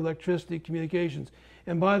 water, electricity, communications.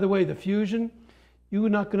 And by the way, the fusion, you're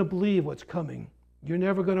not going to believe what's coming. You're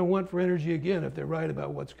never going to want for energy again if they're right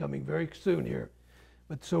about what's coming very soon here.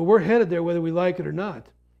 But so we're headed there whether we like it or not.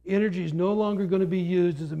 Energy is no longer going to be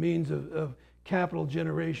used as a means of capital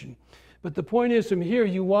generation. But the point is, from here,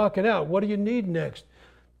 you walk it out. What do you need next?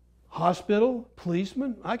 Hospital?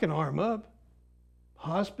 Policeman? I can arm up.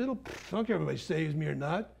 Hospital? I don't care if anybody saves me or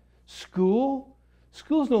not. School?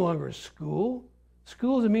 School's no longer a school.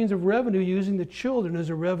 School is a means of revenue, using the children as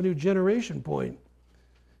a revenue generation point.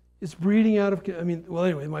 It's breeding out of, well,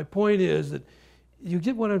 anyway, my point is that you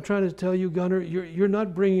get what I'm trying to tell you, Gunnar? You're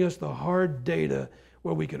not bringing us the hard data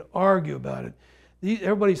where we can argue about it.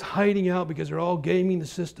 Everybody's hiding out because they're all gaming the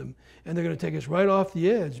system, and they're going to take us right off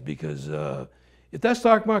the edge, because if that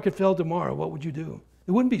stock market fell tomorrow, what would you do?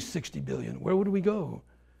 It wouldn't be 60 billion. Where would we go?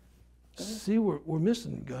 Gunnar? See, we're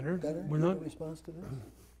missing, Gunnar. We're not. In response to this?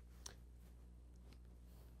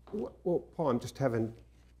 Well, Paul, I'm just having,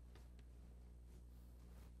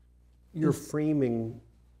 you're framing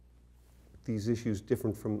these issues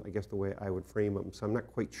different from, I guess, the way I would frame them. So I'm not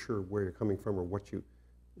quite sure where you're coming from or what's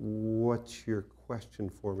your question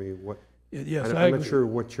for me. Yes, I'm not sure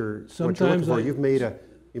what you're looking for. You've made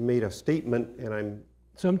a statement, and I'm.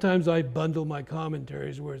 Sometimes I bundle my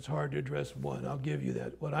commentaries where it's hard to address one. I'll give you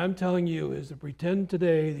that. What I'm telling you is to pretend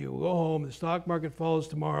today that you go home, the stock market falls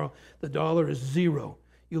tomorrow, the dollar is zero.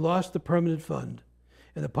 You lost the permanent fund,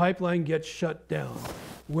 and the pipeline gets shut down.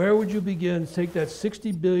 Where would you begin? Take that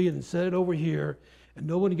 $60 billion and set it over here, and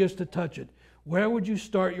nobody gets to touch it. Where would you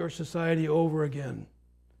start your society over again?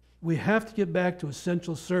 We have to get back to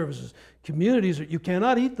essential services. Communities, you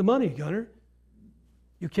cannot eat the money, Gunnar.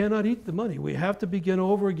 You cannot eat the money. We have to begin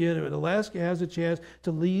over again, and Alaska has a chance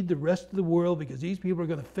to lead the rest of the world, because these people are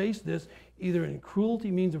going to face this either in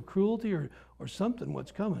means of cruelty, or something,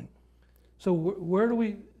 what's coming. So where do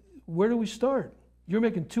we start? You're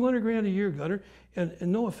making $200 grand a year, Gunnar, and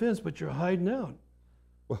no offense, but you're hiding out.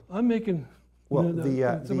 Well, I'm making. Well,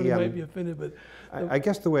 somebody might be offended, but I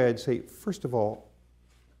guess the way I'd say, first of all,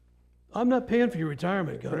 I'm not paying for your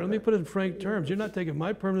retirement, Gunnar. Let me put it in frank terms. You're not taking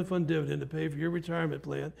my permanent fund dividend to pay for your retirement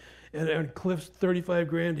plan, and Cliff's 35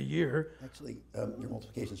 grand a year. Actually, your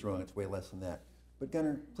multiplication's wrong. It's way less than that. But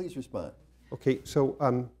Gunnar, please respond. Okay, so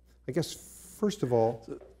I guess first of all,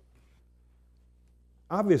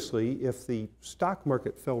 obviously, if the stock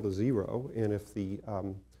market fell to zero and if the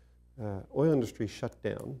oil industry shut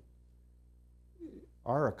down,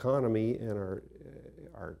 our economy and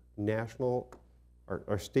our national,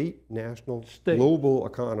 our state, national, global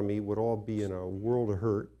economy would all be in a world of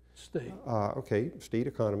hurt. State. Okay, state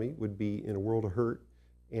economy would be in a world of hurt,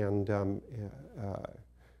 and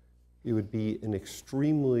it would be an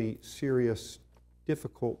extremely serious,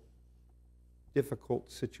 difficult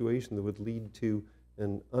situation that would lead to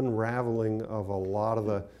an unraveling of a lot of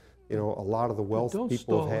the, a lot of the wealth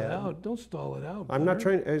people have had. Don't stall it out. I'm not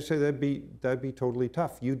trying to say that'd be totally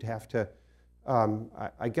tough. You'd have to.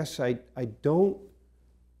 I guess I don't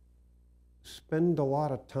spend a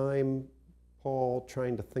lot of time, Paul,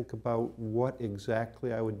 trying to think about what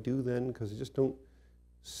exactly I would do then, because I just don't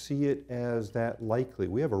see it as that likely.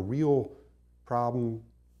 We have a real problem.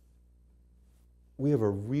 We have a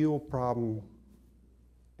real problem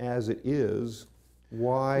as it is.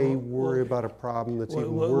 Why worry about a problem that's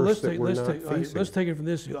even worse that we're not facing? Let's take it from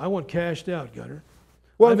this view. I want cashed out, Gunnar.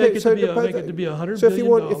 Well, I make it to be $100 billion.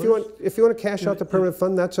 If you want to cash out the permanent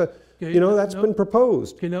fund, that's been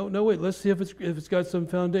proposed. Okay, no, wait. Let's see if it's got some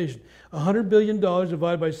foundation. $100 billion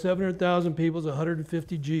divided by 700,000 people is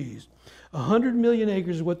 150 G's. 100 million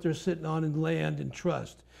acres is what they're sitting on in land and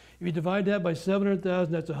trust. If you divide that by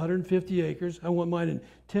 700,000, that's 150 acres. I want mine in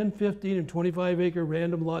 10, 15, and 25 acre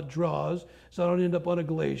random lot draws, so I don't end up on a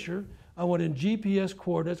glacier. I want in GPS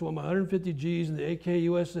coordinates. I want my 150 G's in the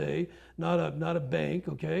AKUSA, not a bank,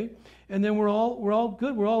 okay? And then we're all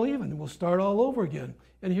good. We're all even. We'll start all over again.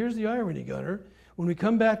 And here's the irony, Gunnar. When we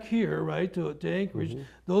come back here, right, to Anchorage,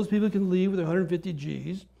 those people can leave with their 150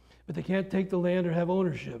 G's, but they can't take the land or have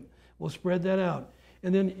ownership. We'll spread that out.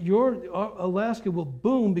 And then Alaska will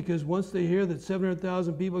boom, because once they hear that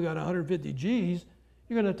 700,000 people got 150 G's,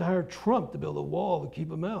 you're going to have to hire Trump to build a wall to keep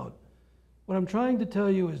them out. What I'm trying to tell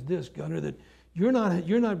you is this, Gunnar, that you're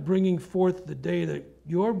not bringing forth the data.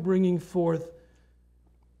 You're bringing forth,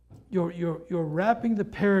 you're wrapping the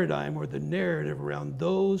paradigm or the narrative around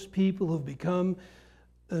those people who've become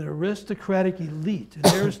an aristocratic elite,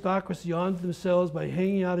 an aristocracy on themselves by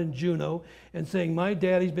hanging out in Juneau and saying, my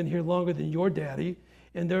daddy's been here longer than your daddy,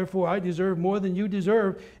 and therefore I deserve more than you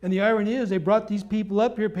deserve. And the irony is they brought these people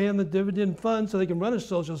up here paying the dividend fund so they can run a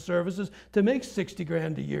social services to make 60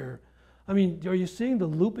 grand a year. I mean, are you seeing the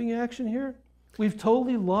looping action here? We've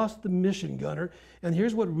totally lost the mission, Gunnar. And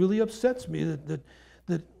here's what really upsets me, that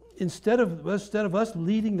instead of us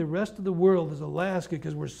leading the rest of the world as Alaska,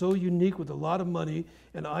 because we're so unique with a lot of money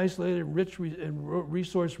and isolated and rich and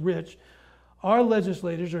resource rich, our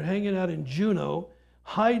legislators are hanging out in Juneau,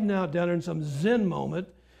 hiding out down there in some Zen moment,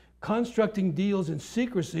 constructing deals in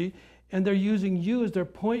secrecy, and they're using you as their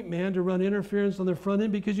point man to run interference on their front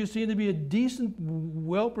end because you seem to be a decent,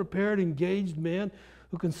 well-prepared, engaged man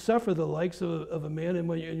who can suffer the likes of a man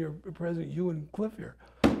and you're president, you and Cliff here.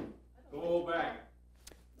 Go back.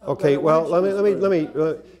 Okay, well, let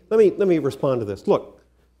me respond to this. Look,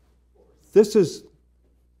 this is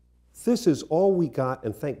all we got,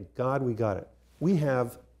 and thank God we got it. We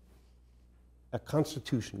have a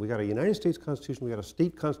constitution. We got a United States Constitution, we got a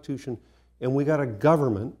state constitution, and we got a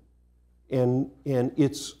government, and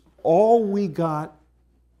it's all we got.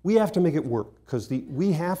 We have to make it work, because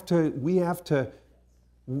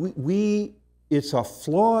it's a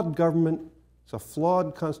flawed government, it's a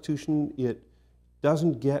flawed constitution. It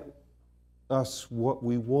doesn't get us what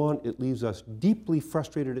we want. It leaves us deeply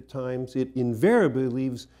frustrated at times. It invariably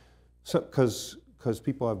leaves, because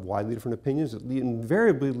people have widely different opinions, it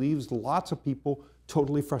invariably leaves lots of people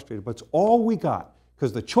totally frustrated. But it's all we got.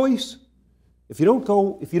 Because the choice, if you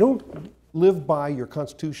don't live by your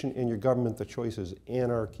Constitution and your government, the choice is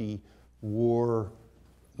anarchy, war,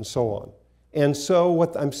 and so on. And so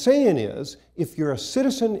what I'm saying is, if you're a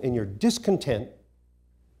citizen and you're discontent,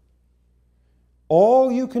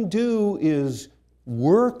 all you can do is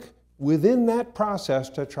work within that process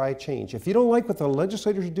to try change. If you don't like what the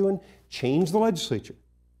legislators are doing, change the legislature.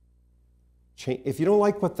 If you don't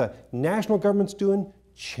like what the national government's doing,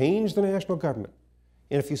 change the national government.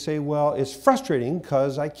 And if you say, well, it's frustrating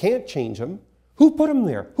because I can't change them, who put them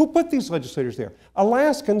there? Who put these legislators there?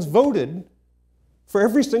 Alaskans voted for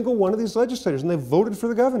every single one of these legislators, and they voted for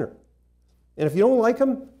the governor. And if you don't like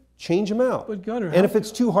them, change them out. But Gunnar, and if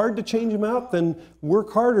it's too hard to change them out, then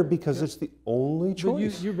work harder because it's the only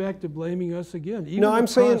choice. But you're back to blaming us again. Even No, I'm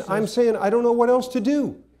saying I don't know what else to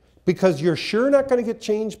do, because you're sure not going to get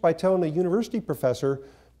changed by telling a university professor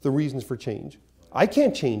the reasons for change. I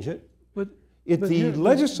can't change it. The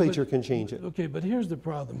legislature can change it. Okay, but here's the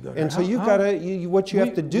problem, Gunnar. And so what you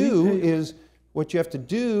have to do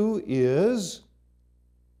is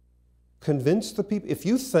convince the people. If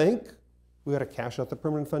you think we ought to cash out the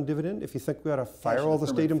permanent fund dividend, if you think we ought to fire all the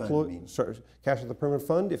state employees, cash out the permanent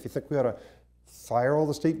fund, if you think we ought to fire all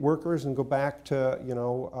the state workers and go back to,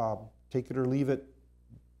 take it or leave it,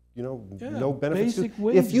 no benefits.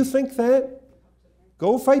 If you think that,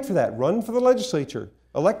 go fight for that. Run for the legislature.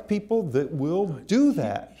 Elect people that will do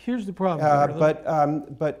that. Here's the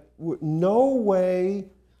problem. But no way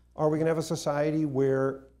are we going to have a society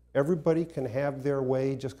where everybody can have their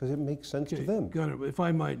way just because it makes sense to them. Gunnar, if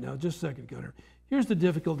I might now, just a second, Gunnar. Here's the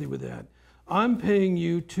difficulty with that. I'm paying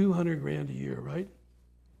you $200,000 a year, right?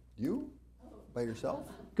 You? By yourself?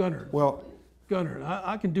 Gunnar. Well, Gunnar,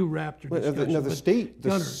 I can do Raptor discussion. No, the state.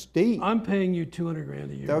 I'm paying you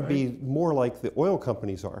 $200,000 a year. That would be more like the oil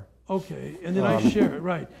companies are. Okay, and then I share it,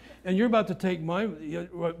 right? And you're about to take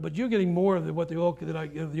but you're getting more of what the oil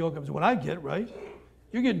companies. What I get, right?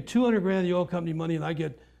 You're getting $200,000 of the oil company money, and I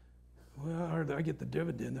get the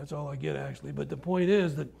dividend. That's all I get actually. But the point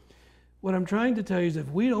is that what I'm trying to tell you is, if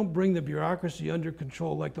we don't bring the bureaucracy under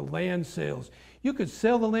control, like the land sales, you could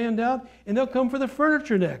sell the land out, and they'll come for the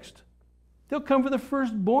furniture next. They'll come for the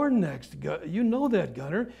firstborn next. You know that,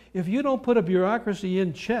 Gunnar. If you don't put a bureaucracy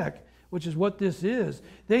in check, which is what this is,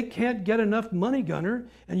 they can't get enough money, Gunnar,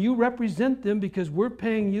 and you represent them because we're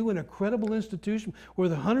paying you in a credible institution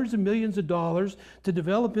worth hundreds of millions of dollars to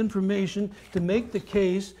develop information to make the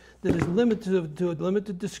case that is limited to a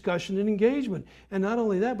limited discussion and engagement. And not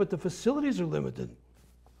only that, but the facilities are limited.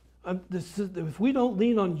 If we don't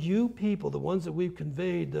lean on you people, the ones that we've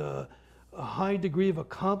conveyed a high degree of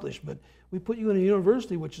accomplishment, we put you in a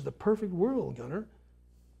university, which is the perfect world, Gunnar.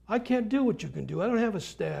 I can't do what you can do. I don't have a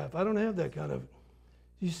staff. I don't have that kind of,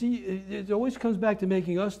 you see, it always comes back to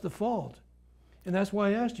making us the fault. And that's why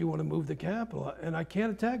I asked you want to move the capital. And I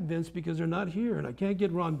can't attack Vince because they're not here. And I can't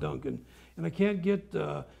get Ron Duncan. And I can't get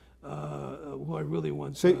who I really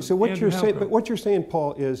want. So what you're saying, but what you're saying,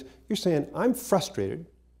 Paul, is you're saying I'm frustrated.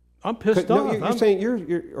 I'm pissed off. You're saying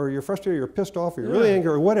you're frustrated, you're pissed off, or you're really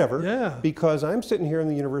angry, or whatever, because I'm sitting here in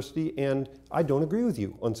the university and I don't agree with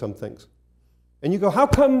you on some things. And you go, how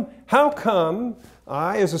come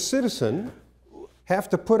I, as a citizen, have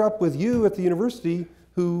to put up with you at the university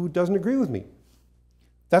who doesn't agree with me?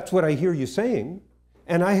 That's what I hear you saying.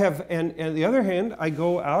 And on the other hand, I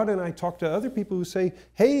go out and I talk to other people who say,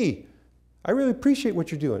 hey, I really appreciate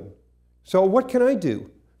what you're doing. So what can I do?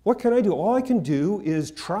 What can I do? All I can do is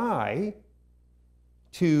try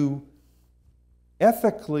to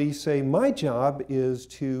ethically say my job is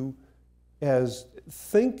to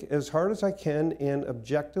think as hard as I can and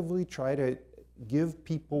objectively try to give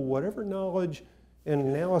people whatever knowledge and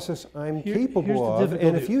analysis I'm capable of.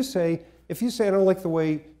 And if you say I don't like the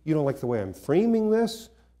way I'm framing this,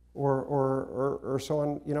 or so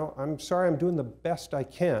on, I'm sorry, I'm doing the best I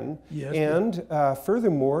can. Yes, and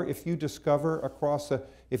furthermore, if you discover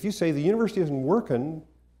if you say the university isn't working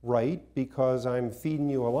right because I'm feeding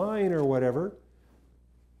you a line or whatever,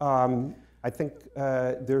 I think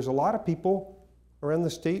there's a lot of people around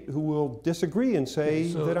the state who will disagree and say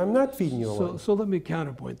that I'm not feeding you a line. So let me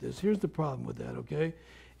counterpoint this. Here's the problem with that, okay?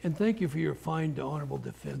 And thank you for your fine, honorable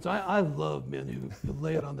defense. I love men who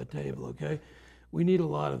lay it on the table, okay? We need a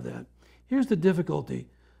lot of that. Here's the difficulty.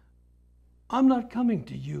 I'm not coming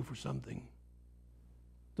to you for something.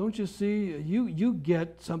 Don't you see? You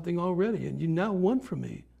get something already, and you now want from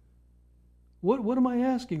me. What am I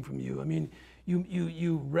asking from you? I mean,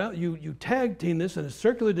 you tag team this in a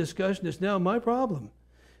circular discussion. It's now my problem.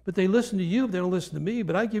 But they listen to you, but they don't listen to me.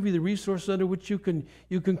 But I give you the resources under which you can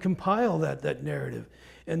compile that narrative.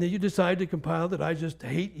 And then you decide to compile that I just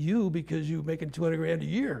hate you because you're making $200,000 a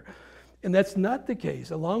year. And that's not the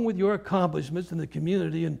case. Along with your accomplishments in the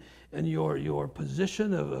community and your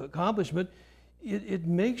position of accomplishment, it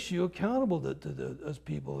makes you accountable to us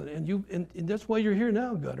people. And that's why you're here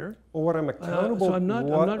now, Gunnar. Well, what I'm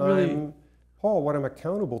accountable Paul, what I'm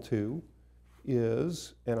accountable to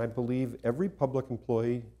is, and I believe every public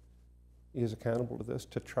employee is accountable to this,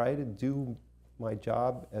 to try to do my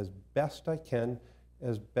job as best I can,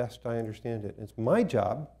 as best I understand it. It's my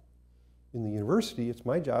job in the university, it's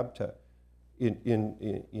my job to,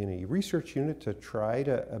 in a research unit, to try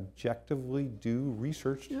to objectively do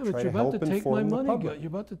research to try to help inform the public. You're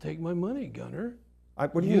about to take my money, Gunnar.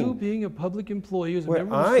 What do you mean? You being a public employee as a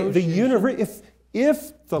member of the association.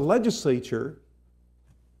 If the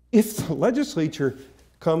legislature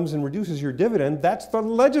comes and reduces your dividend, that's the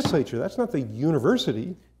legislature. That's not the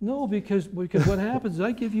university. No, because what happens is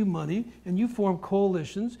I give you money and you form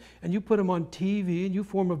coalitions and you put them on TV and you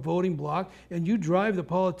form a voting bloc and you drive the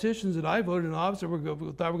politicians that I voted in office that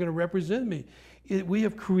thought were going to represent me. We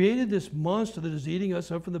have created this monster that is eating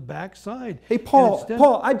us up from the backside. Hey,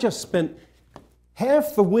 Paul, I just spent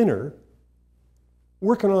half the winter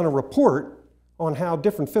working on a report on how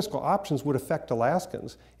different fiscal options would affect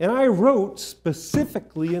Alaskans. And I wrote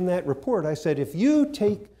specifically in that report, I said, if you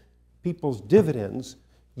take people's dividends,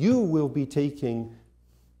 you will be taking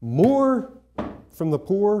more from the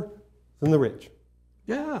poor than the rich.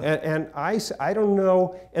 Yeah. And I don't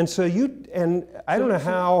know, and so I don't know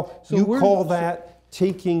how you call that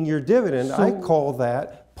taking your dividend. I call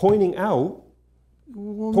that pointing out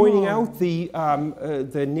the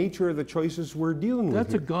nature of the choices we're dealing with.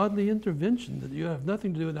 That's a godly intervention that you have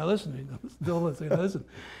nothing to do with. Now listen to me. Don't listen.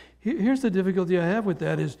 Here's the difficulty I have with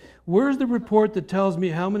that is, where's the report that tells me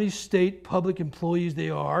how many state public employees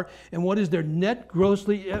they are and what is their net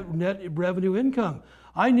revenue income?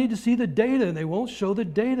 I need to see the data, and they won't show the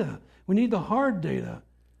data. We need the hard data.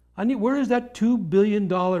 Where is that $2 billion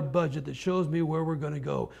budget that shows me where we're going to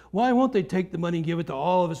go? Why won't they take the money and give it to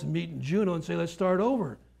all of us and meet in Juneau and say, let's start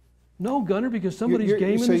over? No, Gunnar, because somebody's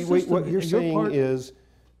gaming the system. Wait, what you're saying is,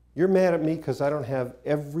 you're mad at me because I don't have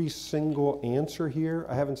every single answer here.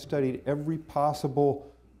 I haven't studied every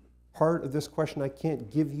possible part of this question. I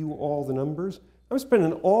can't give you all the numbers. I'm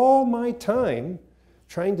spending all my time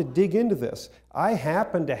trying to dig into this. I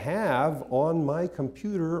happen to have on my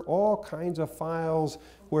computer all kinds of files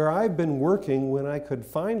where I've been working when I could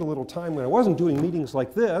find a little time when I wasn't doing meetings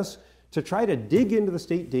like this to try to dig into the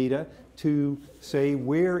state data to say,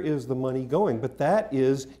 where is the money going? But that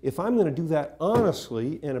is, if I'm going to do that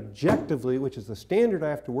honestly and objectively, which is the standard I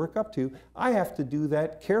have to work up to, I have to do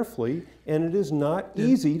that carefully, and it is not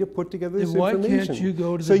easy to put together this information. Why can't you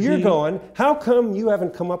go to so you're going, how come you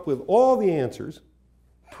haven't come up with all the answers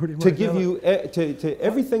to give you to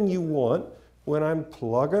everything you want when I'm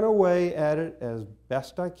plugging away at it as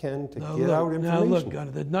best I can to get out information? Now look,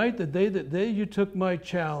 Gunnar, the day you took my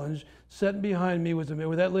challenge, sitting behind me was a man,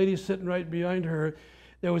 with that lady sitting right behind her,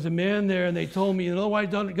 there was a man there, and they told me, you know why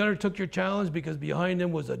Gunnar took your challenge? Because behind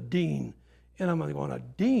him was a dean. And I'm like, going, a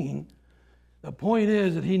dean? The point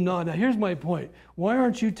is that he nodded. Now here's my point. Why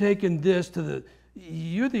aren't you taking this to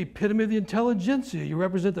you're the epitome of the intelligentsia. You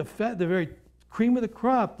represent the very cream of the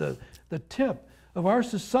crop, the tip of our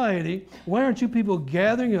society. Why aren't you people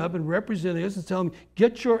gathering up and representing us and telling them,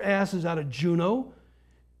 get your asses out of Juneau,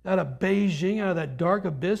 out of Beijing, out of that dark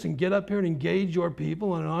abyss, and get up here and engage your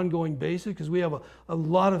people on an ongoing basis, because we have a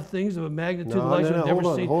lot of things of a magnitude like we've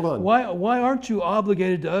never seen. Hold on. Why aren't you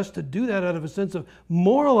obligated to us to do that out of a sense of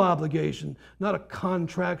moral obligation, not a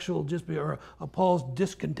contractual, or a Paul's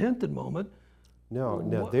discontented moment?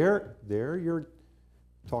 No, there you're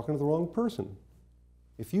talking to the wrong person.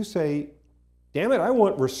 If you say, damn it, I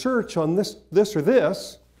want research on this, or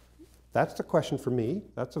this, that's the question for me.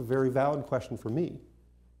 That's a very valid question for me.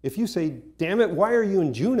 If you say, damn it, why are you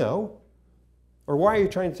in Juneau? Or why are you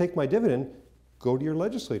trying to take my dividend? Go to your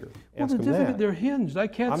legislator. Ask them that. They're hinged. I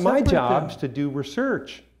can't separate My job's them. to do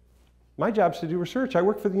research. My job's to do research. I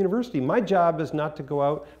work for the university. My job is not to go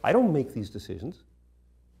out. I don't make these decisions.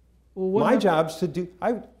 Well, my job's to do,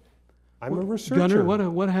 I'm a researcher. Gunnar,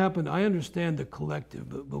 what happened? I understand the collective,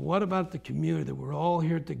 but what about the community that we're all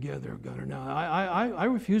here together, Gunnar? Now, I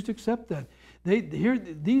refuse to accept that.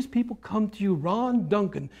 These people come to you, Ron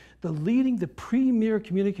Duncan, the premier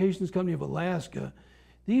communications company of Alaska.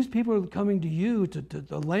 These people are coming to you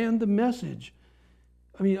to land the message.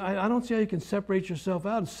 I mean, I don't see how you can separate yourself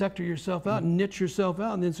out and sector yourself out and niche yourself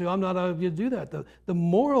out and then say, I'm not able to do that. The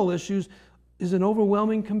moral issues is an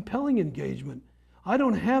overwhelming, compelling engagement. I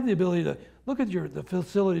don't have the ability to look at the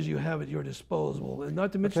facilities you have at your disposal, and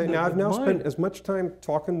not to mention Okay, now I've now spent as much time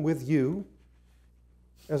talking with you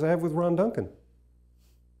as I have with Ron Duncan.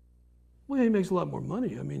 Well, he makes a lot more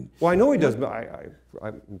money. I mean, Well, I know he does, but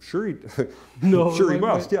I'm sure he, No, I'm sure he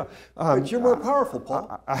right, must. Yeah. But you're more powerful,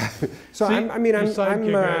 Paul. So See, I'm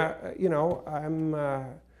sidekick, right? you know, I'm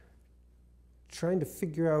trying to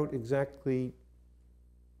figure out exactly.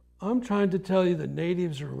 I'm trying to tell you the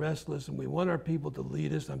natives are restless and we want our people to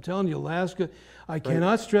lead us. I'm telling you, Alaska, I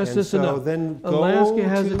cannot stress And this so enough. then Alaska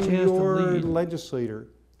has go a to chance to your lead. legislator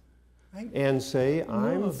and say,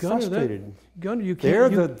 I'm No, Gunnar, frustrated. Gunnar, you can't.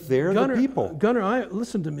 They're Gunnar, the people. Gunnar,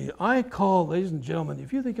 listen to me. I call, ladies and gentlemen,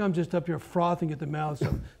 if you think I'm just up here frothing at the mouth,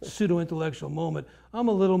 some pseudo-intellectual moment, I'm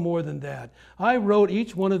a little more than that. I wrote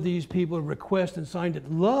each one of these people a request and signed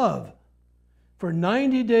it. Love for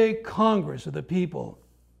 90-day Congress of the people.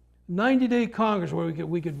 90-day Congress where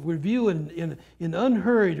we could review in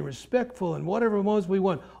unhurried and respectful and whatever modes we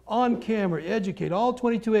want, on camera, educate all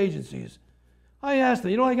 22 agencies. I asked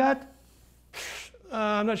them, you know what I got?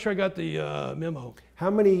 I'm not sure I got the memo. How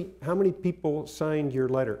many people signed your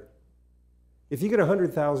letter? If you get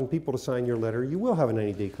 100,000 people to sign your letter, you will have a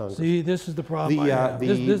 90-day Congress. See, this is the problem I have.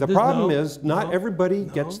 The problem is not everybody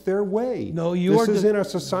gets their way. No, you are. This is in a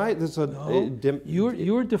society. This is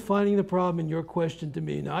You're defining the problem in your question to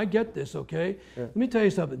me. Now I get this, okay? Yeah. Let me tell you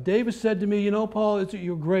something. Davis said to me, you know, Paul,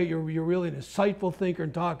 you're great. You're really an insightful thinker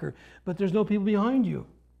and talker, but there's no people behind you.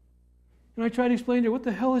 And I tried to explain to her, what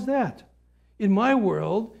the hell is that? In my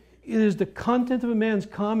world, it is the content of a man's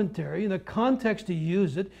commentary and the context to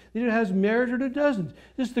use it, that it has merit or it doesn't.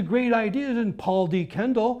 This is the great idea, isn't Paul D.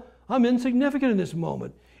 Kendall? I'm insignificant in this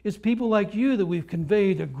moment. It's people like you that we've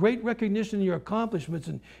conveyed a great recognition of your accomplishments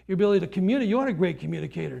and your ability to communicate. You are a great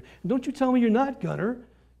communicator. And don't you tell me you're not, Gunnar.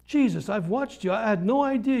 Jesus, I've watched you. I had no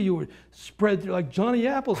idea you were spread like Johnny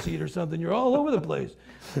Appleseed or something. You're all over the place.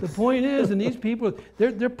 The point is, and these people,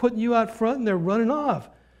 they're putting you out front and they're running off.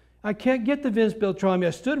 I can't get to Vince Beltrami.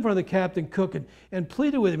 I stood in front of the Captain Cook and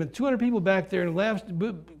pleaded with him, and 200 people back there,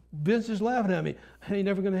 and Vince is laughing at me. It ain't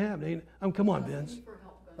never going to happen. Come on, Vince.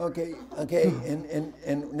 Okay,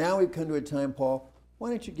 and now we've come to a time, Paul.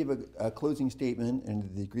 Why don't you give a closing statement and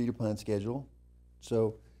the agreed upon schedule?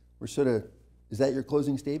 So we're sort of, is that your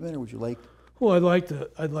closing statement, or would you like? Well,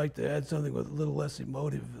 I'd like to add something with a little less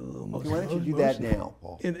emotive, a little more. Okay, why don't you do that now,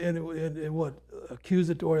 Paul? In what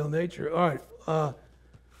accusatorial nature? All right.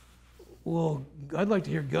 Well, I'd like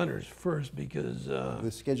to hear Gunnar's first because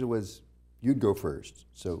the schedule was you'd go first.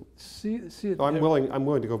 So I'm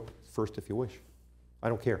willing to go first if you wish. I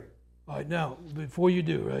don't care. All right, now before you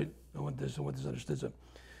do, right? I want this understood. So,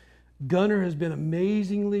 Gunnar has been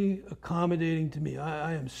amazingly accommodating to me.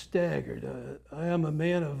 I am staggered. I am a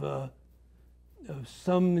man of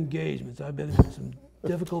some engagements. I've been in some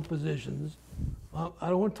difficult positions. I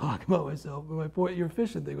don't want to talk about myself, but my point, your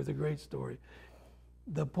fishing thing was a great story.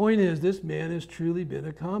 The point is, this man has truly been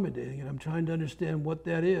accommodating, and I'm trying to understand what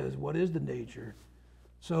that is. What is the nature?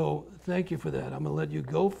 So thank you for that. I'm going to let you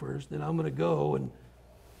go first, then I'm going to go, and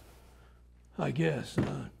I guess.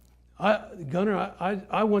 Gunnar,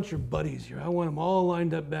 I want your buddies here. I want them all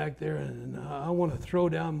lined up back there, and I want a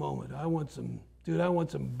throwdown moment. I want some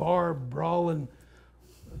bar brawling,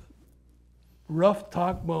 rough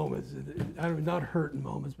talk moments. Not hurting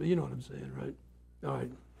moments, but you know what I'm saying, right? All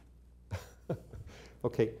right.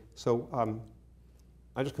 Okay, so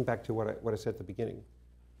I'll just come back to what I said at the beginning.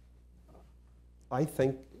 I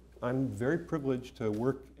think I'm very privileged to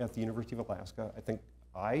work at the University of Alaska. I think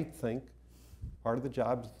part of the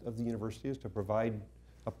job of the university is to provide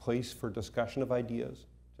a place for discussion of ideas,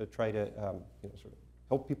 to try to sort of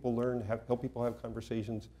help people learn, help people have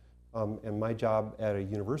conversations. And my job at a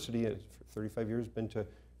university for 35 years has been to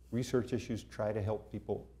research issues, try to help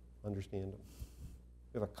people understand them.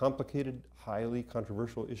 We have a complicated, highly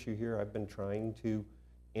controversial issue here. I've been trying to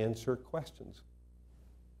answer questions.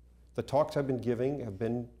 The talks I've been giving have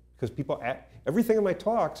been, because everything in my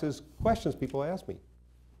talks is questions people ask me.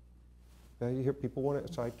 You hear people want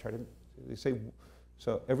to, so I try to, they say,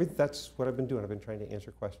 so that's what I've been doing. I've been trying to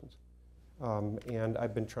answer questions. And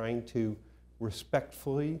I've been trying to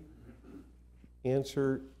respectfully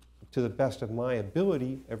answer to the best of my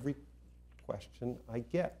ability every question I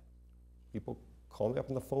get. People call me up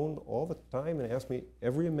on the phone all the time and ask me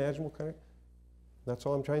every imaginable kind of, that's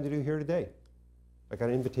all I'm trying to do here today. I got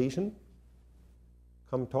an invitation,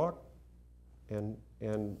 come talk, and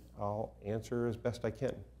I'll answer as best I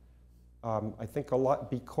can. I think a lot,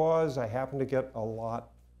 because I happen to get a lot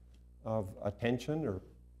of attention, or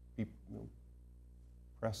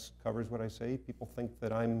press covers what I say, people think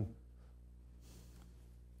that I'm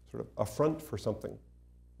sort of a front for something,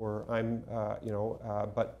 or I'm,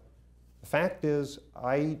 but the fact is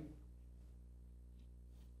I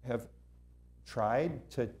have tried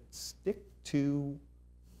to stick to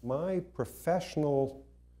my professional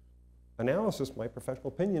analysis, my professional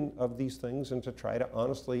opinion of these things, and to try to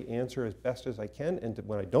honestly answer as best as I can, and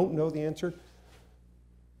when I don't know the answer,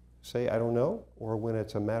 say I don't know, or when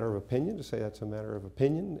it's a matter of opinion, to say that's a matter of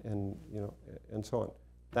opinion, and and so on.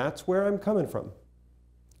 That's where I'm coming from.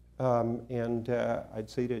 I'd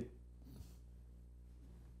say to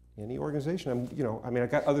any organization, I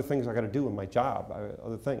got other things I got to do in my job,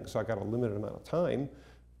 other things, so I got a limited amount of time,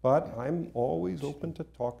 but I'm always open to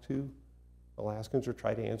talk to Alaskans or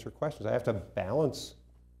try to answer questions. I have to balance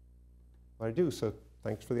what I do, so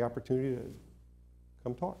thanks for the opportunity to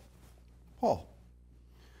come talk. Paul.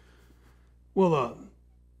 Well,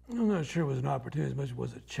 I'm not sure it was an opportunity as much as it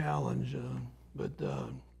was a challenge, but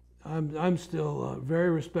I'm still very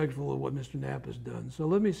respectful of what Mr. Knapp has done. So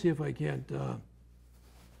let me see if I can't.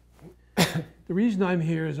 The reason I'm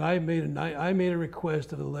here is I made a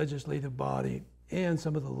request of the legislative body and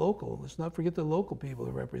some of the local, let's not forget the local people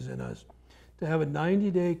who represent us, to have a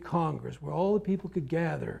 90-day Congress where all the people could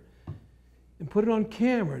gather and put it on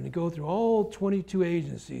camera and go through all 22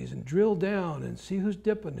 agencies and drill down and see who's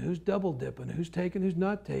dipping, who's double dipping, who's taking, who's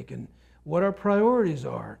not taking, what our priorities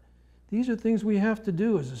are. These are things we have to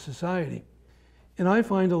do as a society. And I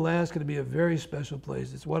find Alaska to be a very special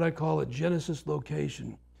place. It's what I call a Genesis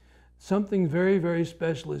location. Something very, very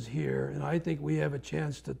special is here, and I think we have a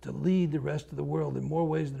chance to lead the rest of the world in more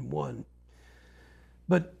ways than one.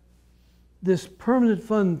 But this permanent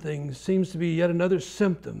fund thing seems to be yet another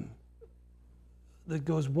symptom that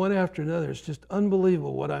goes one after another. It's just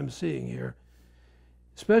unbelievable what I'm seeing here.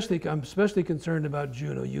 I'm especially concerned about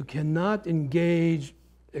Juneau. You cannot engage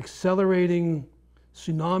accelerating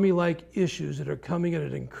tsunami-like issues that are coming at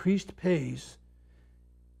an increased pace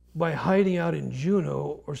by hiding out in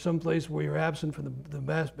Juneau or someplace where you're absent from the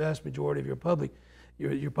vast majority of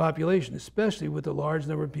your population, especially with the large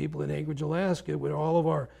number of people in Anchorage, Alaska, where all of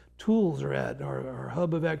our tools are at, our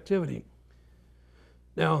hub of activity.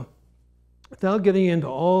 Now, without getting into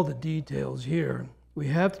all the details here, we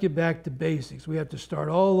have to get back to basics. We have to start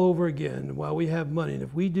all over again while we have money. And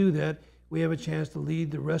if we do that, we have a chance to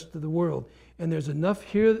lead the rest of the world. And there's enough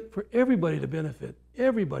here for everybody to benefit,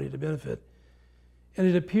 And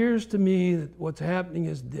it appears to me that what's happening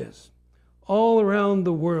is this. All around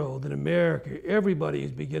the world, in America, everybody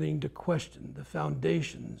is beginning to question the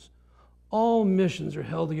foundations. All missions are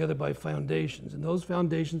held together by foundations, and those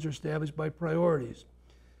foundations are established by priorities.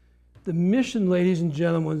 The mission, ladies and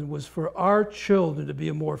gentlemen, was for our children to be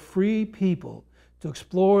a more free people, to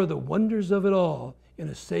explore the wonders of it all in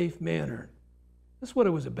a safe manner. That's what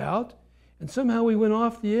it was about. And somehow we went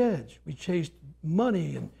off the edge. We chased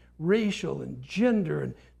money and racial and gender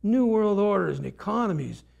and new world orders and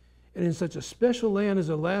economies. And in such a special land as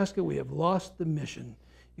Alaska, we have lost the mission.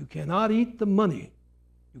 You cannot eat the money.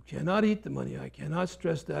 You cannot eat the money. I cannot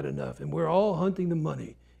stress that enough. And we're all hunting the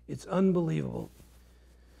money. It's unbelievable.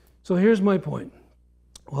 So here's my point.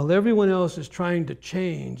 While everyone else is trying to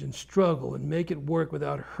change and struggle and make it work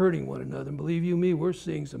without hurting one another, and believe you me, we're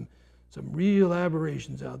seeing some real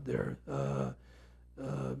aberrations out there that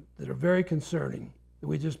are very concerning, that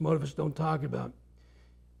most of us don't talk about.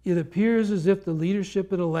 It appears as if the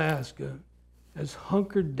leadership in Alaska has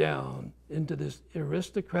hunkered down into this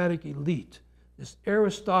aristocratic elite, this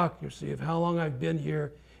aristocracy of how long I've been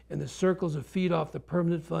here, and the circles that feed off the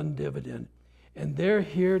permanent fund dividend. And they're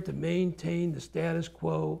here to maintain the status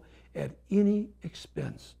quo at any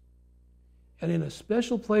expense. And in a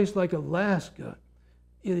special place like Alaska,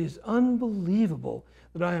 it is unbelievable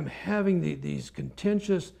that I am having these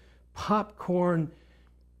contentious popcorn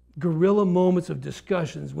guerrilla moments of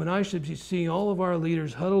discussions when I should be seeing all of our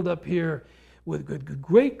leaders huddled up here with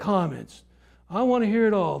great comments. I want to hear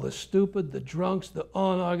it all, the stupid, the drunks,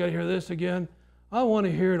 oh no, I got to hear this again. I want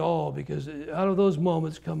to hear it all, because out of those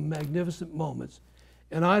moments come magnificent moments,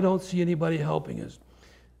 and I don't see anybody helping us.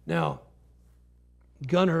 Now,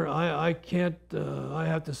 Gunnar, I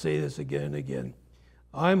have to say this again and again.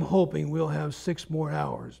 I'm hoping we'll have 6 more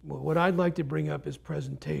hours. Well, what I'd like to bring up is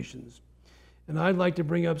presentations. And I'd like to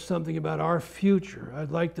bring up something about our future.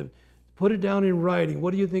 I'd like to put it down in writing.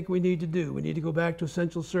 What do you think we need to do? We need to go back to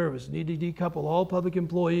essential service. We need to decouple all public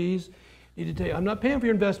employees. I'm not paying for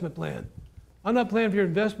your investment plan. I'm not paying for your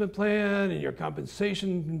investment plan and your compensation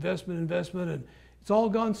investment, and it's all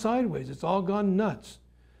gone sideways. It's all gone nuts.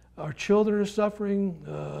 Our children are suffering,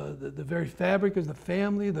 the very fabric of the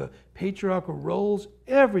family, the patriarchal roles,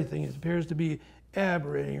 everything appears to be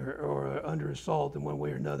aberrating or under assault in one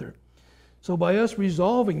way or another. So by us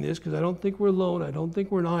resolving this, because I don't think we're alone, I don't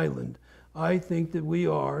think we're an island, I think that we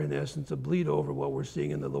are, in essence, a bleed over what we're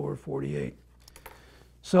seeing in the lower 48.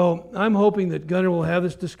 So I'm hoping that Gunnar will have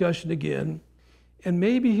this discussion again, and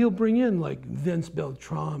maybe he'll bring in like Vince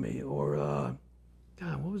Beltrami or,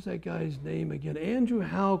 God, what was that guy's name again? Andrew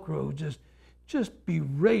Halcrow just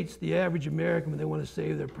berates the average American when they want to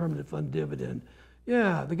save their permanent fund dividend.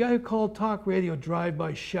 Yeah, the guy who called talk radio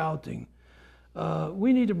drive-by shouting.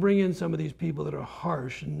 We need to bring in some of these people that are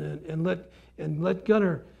harsh and let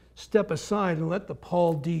Gunnar step aside and let the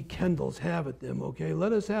Paul D. Kendalls have it them, okay?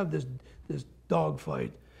 Let us have this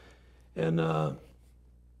dogfight.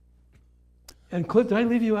 And Cliff, did I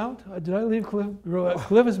leave you out? Did I leave Cliff out?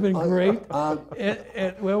 Cliff has been great.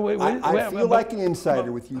 Well, wait, I feel like an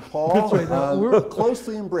insider with you, Paul. That's right. We're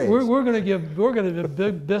closely embraced. We're going to give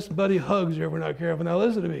big best buddy hugs here if we're not careful. Now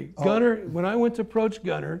listen to me. Gunnar, when I went to approach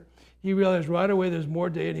Gunnar, he realized right away there's more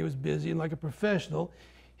data and he was busy, and like a professional,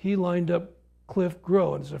 he lined up Cliff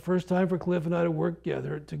Grow. And it's the first time for Cliff and I to work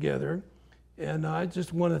together. And I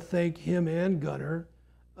just want to thank him and Gunnar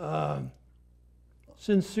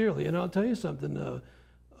sincerely. And I'll tell you something,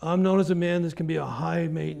 I'm known as a man that can be a high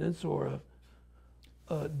maintenance or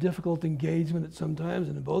a difficult engagement at sometimes,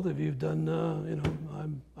 and both of you have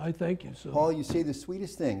done, I thank you. So. Paul, you say the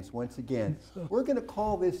sweetest things once again. We're going to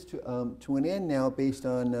call this to an end now based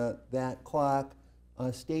on that clock.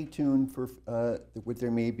 Stay tuned for what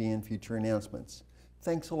there may be in future announcements.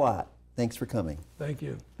 Thanks a lot. Thanks for coming. Thank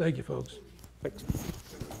you. Thank you, folks. Thanks.